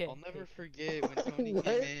 Okay. I'll never forget when Tony What?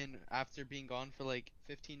 came in after being gone for like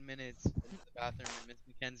 15 minutes into the bathroom at Miss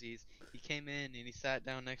Mackenzie's. He came in and he sat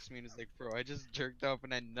down next to me and was like, "Bro, I just jerked off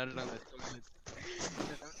and I nutted on the toilet."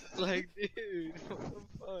 And I was like, dude, what the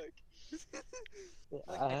fuck?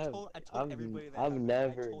 Like, I I have. told I've- everybody that. I've happened.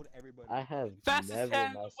 never- I told everybody. I have Fastest never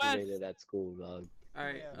hand in the West. masturbated at school, dog. All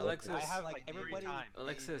right, Yeah, Alexis. I have like, like three everybody- times.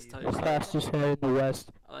 Alexis, tell The your story. Fastest head in the West.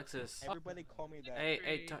 Alexis. Everybody call me that.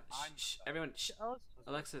 Hey, I'm- shh, everyone, shh.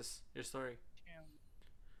 Alexis, your story.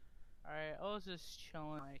 Alright, I was just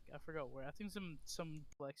chilling, like, I forgot where. I think some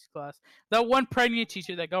flex class. That one pregnant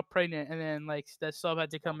teacher that got pregnant and then, like, that sub had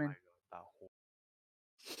to come Oh in. my God, that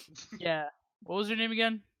whole Yeah. What was her name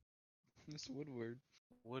again? Miss Woodward.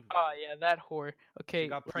 wood. Oh, yeah, that whore. Okay.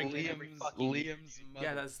 got pregnant every Liam's, fucking year. Liam's mother.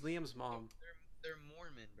 Yeah, that's Liam's mom. They're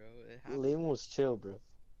Mormon, bro. It happens. Liam was chill, bro.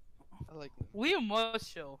 I like Liam was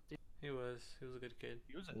chill. Dude. He was a good kid.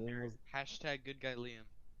 He was a Liam nerd. was hashtag good guy Liam.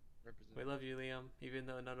 Represent. We love you, Liam. Even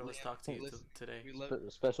though none of us Liam, talked to you listen, today. We love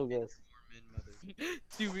special guest. Mormon mother.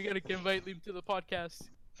 Dude, we gotta invite Liam to the podcast.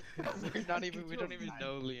 We're not even. We don't even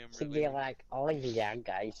know Liam. To Really. be like, oh yeah,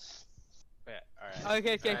 guys. Yeah, all right.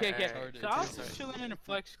 Okay. Alright, So I was sorry. just chilling in a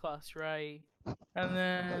flex class, right? And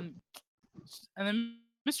then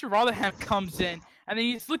Mr. Rotherham comes in, and then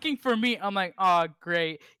he's looking for me. I'm like, oh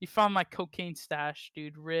great, you found my cocaine stash,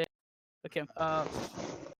 dude. Rip. Okay. Yeah.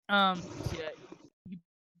 You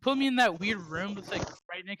put me in that weird room. It's like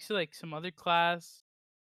right next to like some other class.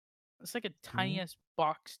 It's like a tiny ass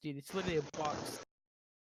box, dude. It's literally a box.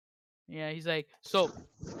 Yeah. He's like, so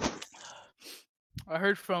I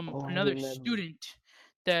heard from Oh, I another remember. student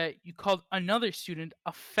that you called another student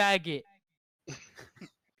a faggot.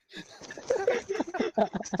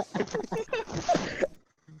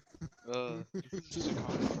 This is just a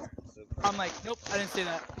comment. I'm like, nope, I didn't say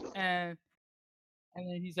that. And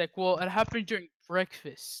then he's like, well, it happened during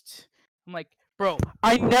breakfast. I'm like, bro,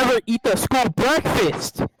 I never eat the school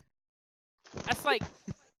breakfast. That's like,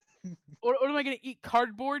 what am I gonna eat?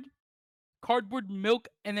 Cardboard milk,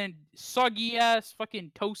 and then soggy ass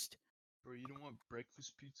fucking toast. Bro, you don't want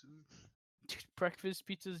breakfast pizza? Dude, breakfast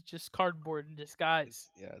pizza is just cardboard in disguise.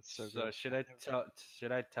 Yeah, it's so So gross.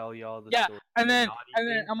 should I tell y'all the Yeah, story? and the then naughty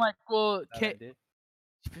thing I'm like, well, that I okay, did?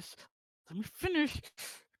 just let me finish.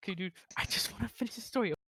 Okay, dude, I just want to finish the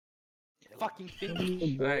story. Fucking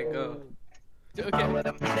finish. Alright, go.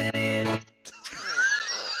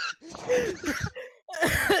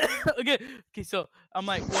 Okay. Okay, so I'm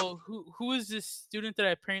like, well, who is this student that I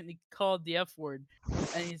apparently called the F word?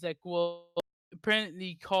 And he's like, well,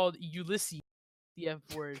 apparently called Ulysses the F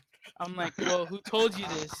word. I'm like, well, who told you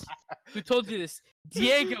this? Who told you this?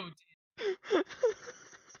 Diego did.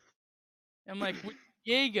 I'm like, "Which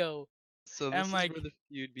Diego? So I'm this is like, where the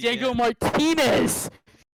feud Diego began. Martinez.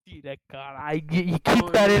 Dude, that God, you keep Oh,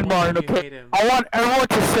 that no in wonder mind, you okay? hate him. I want everyone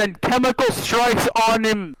to send chemical strikes on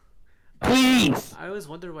him, please. I always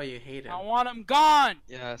wonder why you hate him. I want him gone.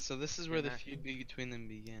 Yeah, so this is where the Can I- feud between them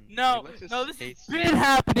began. No, Alexis no, this has hates been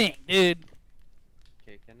happening, dude.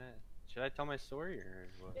 Okay, should I tell my story or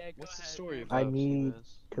what? Yeah, go What's the ahead, story go I about? need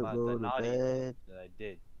Seabass? to About go the to naughty bed. that I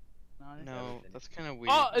did. ahead. No, that's kind of weird.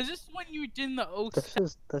 Oh, is this when you did in the Oaks?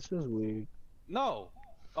 That's just weird. No.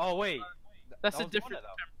 Oh wait. That's that a was different one of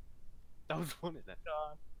them. That was one of them.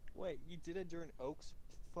 Wait, you did it during Oaks?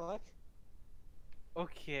 Fuck.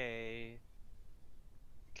 Okay.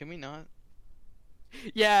 Can we not?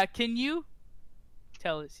 Yeah, can you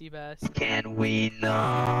tell it, Seabass? Can we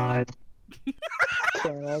not?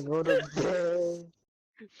 Can I go to bed?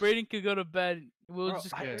 Braden could go to bed. We'll Bro,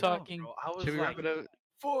 just I keep don't know, talking. bro. I was Should we like, wrap it up?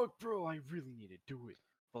 fuck, bro, I really need to do it.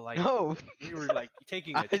 But like, No. we were like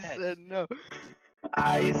taking a I test, said no.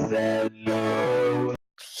 I said no.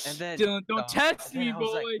 and then Dylan, don't test and then me, I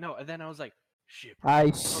was boy. like, no, and then I was like, shit. I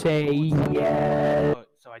bro, say what's yes.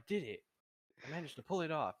 So I did it. I managed to pull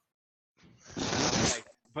it off. And I was like,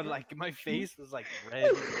 but like my face was like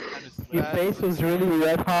red. Kind of Your face was really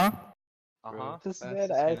red, huh? Uh huh. This Fast man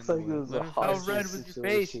is acts getting like it away. was Let a him How finish. red hostage was your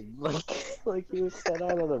face? situation. Like he was sent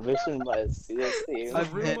out on a mission by a SEAL team. The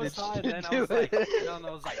room was managed hot, to and then I do was like, it. and then I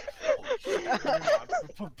was like, oh shit.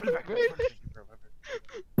 Put it back.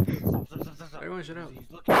 Stop. Everyone shut up. He's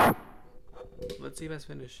looking. Let's see if us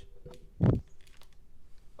finish.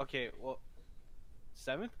 Okay, well,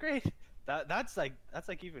 7th grade. That's like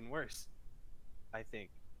even worse. I think.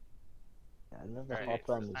 I never Alright, hopped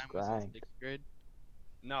So on this this time was in grind. 6th grade.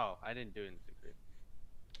 No, I didn't do it in 6th grade.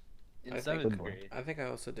 In I think- 7th grade. I think I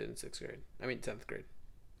also did in 6th grade. I mean 10th grade.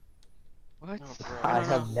 What? No, bro. I no,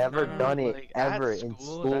 have no, never no, no, done it Like, at ever in That's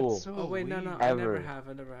school. so Oh wait, no, weird. I Ever.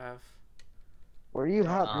 never have. Where do you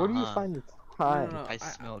have? Where do you Uh-huh. find the No, time? no, no. I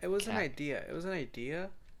smelled It was an cat. idea. It was an idea,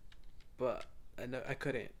 but I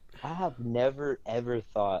couldn't. I have never ever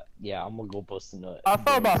thought, yeah, I'm gonna go bust a nut. I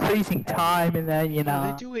thought about freezing Ever. time and then, you No,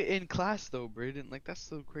 know. they do it in class though, Braden. Like that's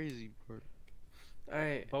so crazy, bro. All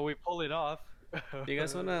right. But we pull it off. Do you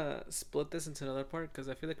guys want to split this into another part? Because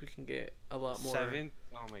I feel like we can get a lot more. 7th?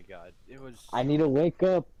 Oh my god. It was. I need to wake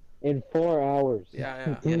up in 4 hours. Yeah,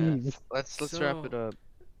 Yeah. Please. Let's wrap it So,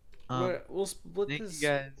 up. We'll split Thank this. you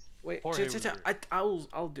guys. Wait, Poor ch- ch- ch- Hayward.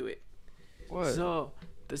 I'll do it. What? So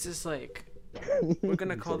this is like we're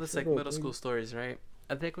gonna call this like middle school stories, right?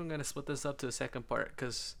 I think we're gonna split this up to the second part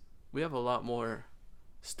because we have a lot more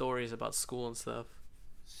stories about school and stuff.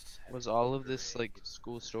 Was all of this like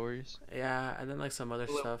school stories? Yeah, and then like some other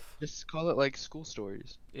Well, stuff. Just call it like school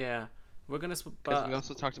stories. Yeah, we're gonna split. Because we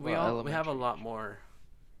also talked about we have a elementary. lot more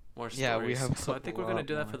stories. Yeah, we have So I a think we're gonna lot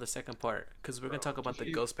do that more. for the second part because we're gonna talk about the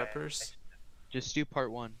Dude, ghost peppers. Just do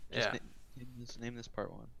part 1. Just Yeah. name this part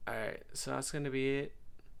 1. All right, so that's gonna be it.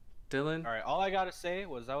 Dylan. Alright, all I gotta say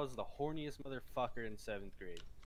was I was the horniest motherfucker in 7th grade.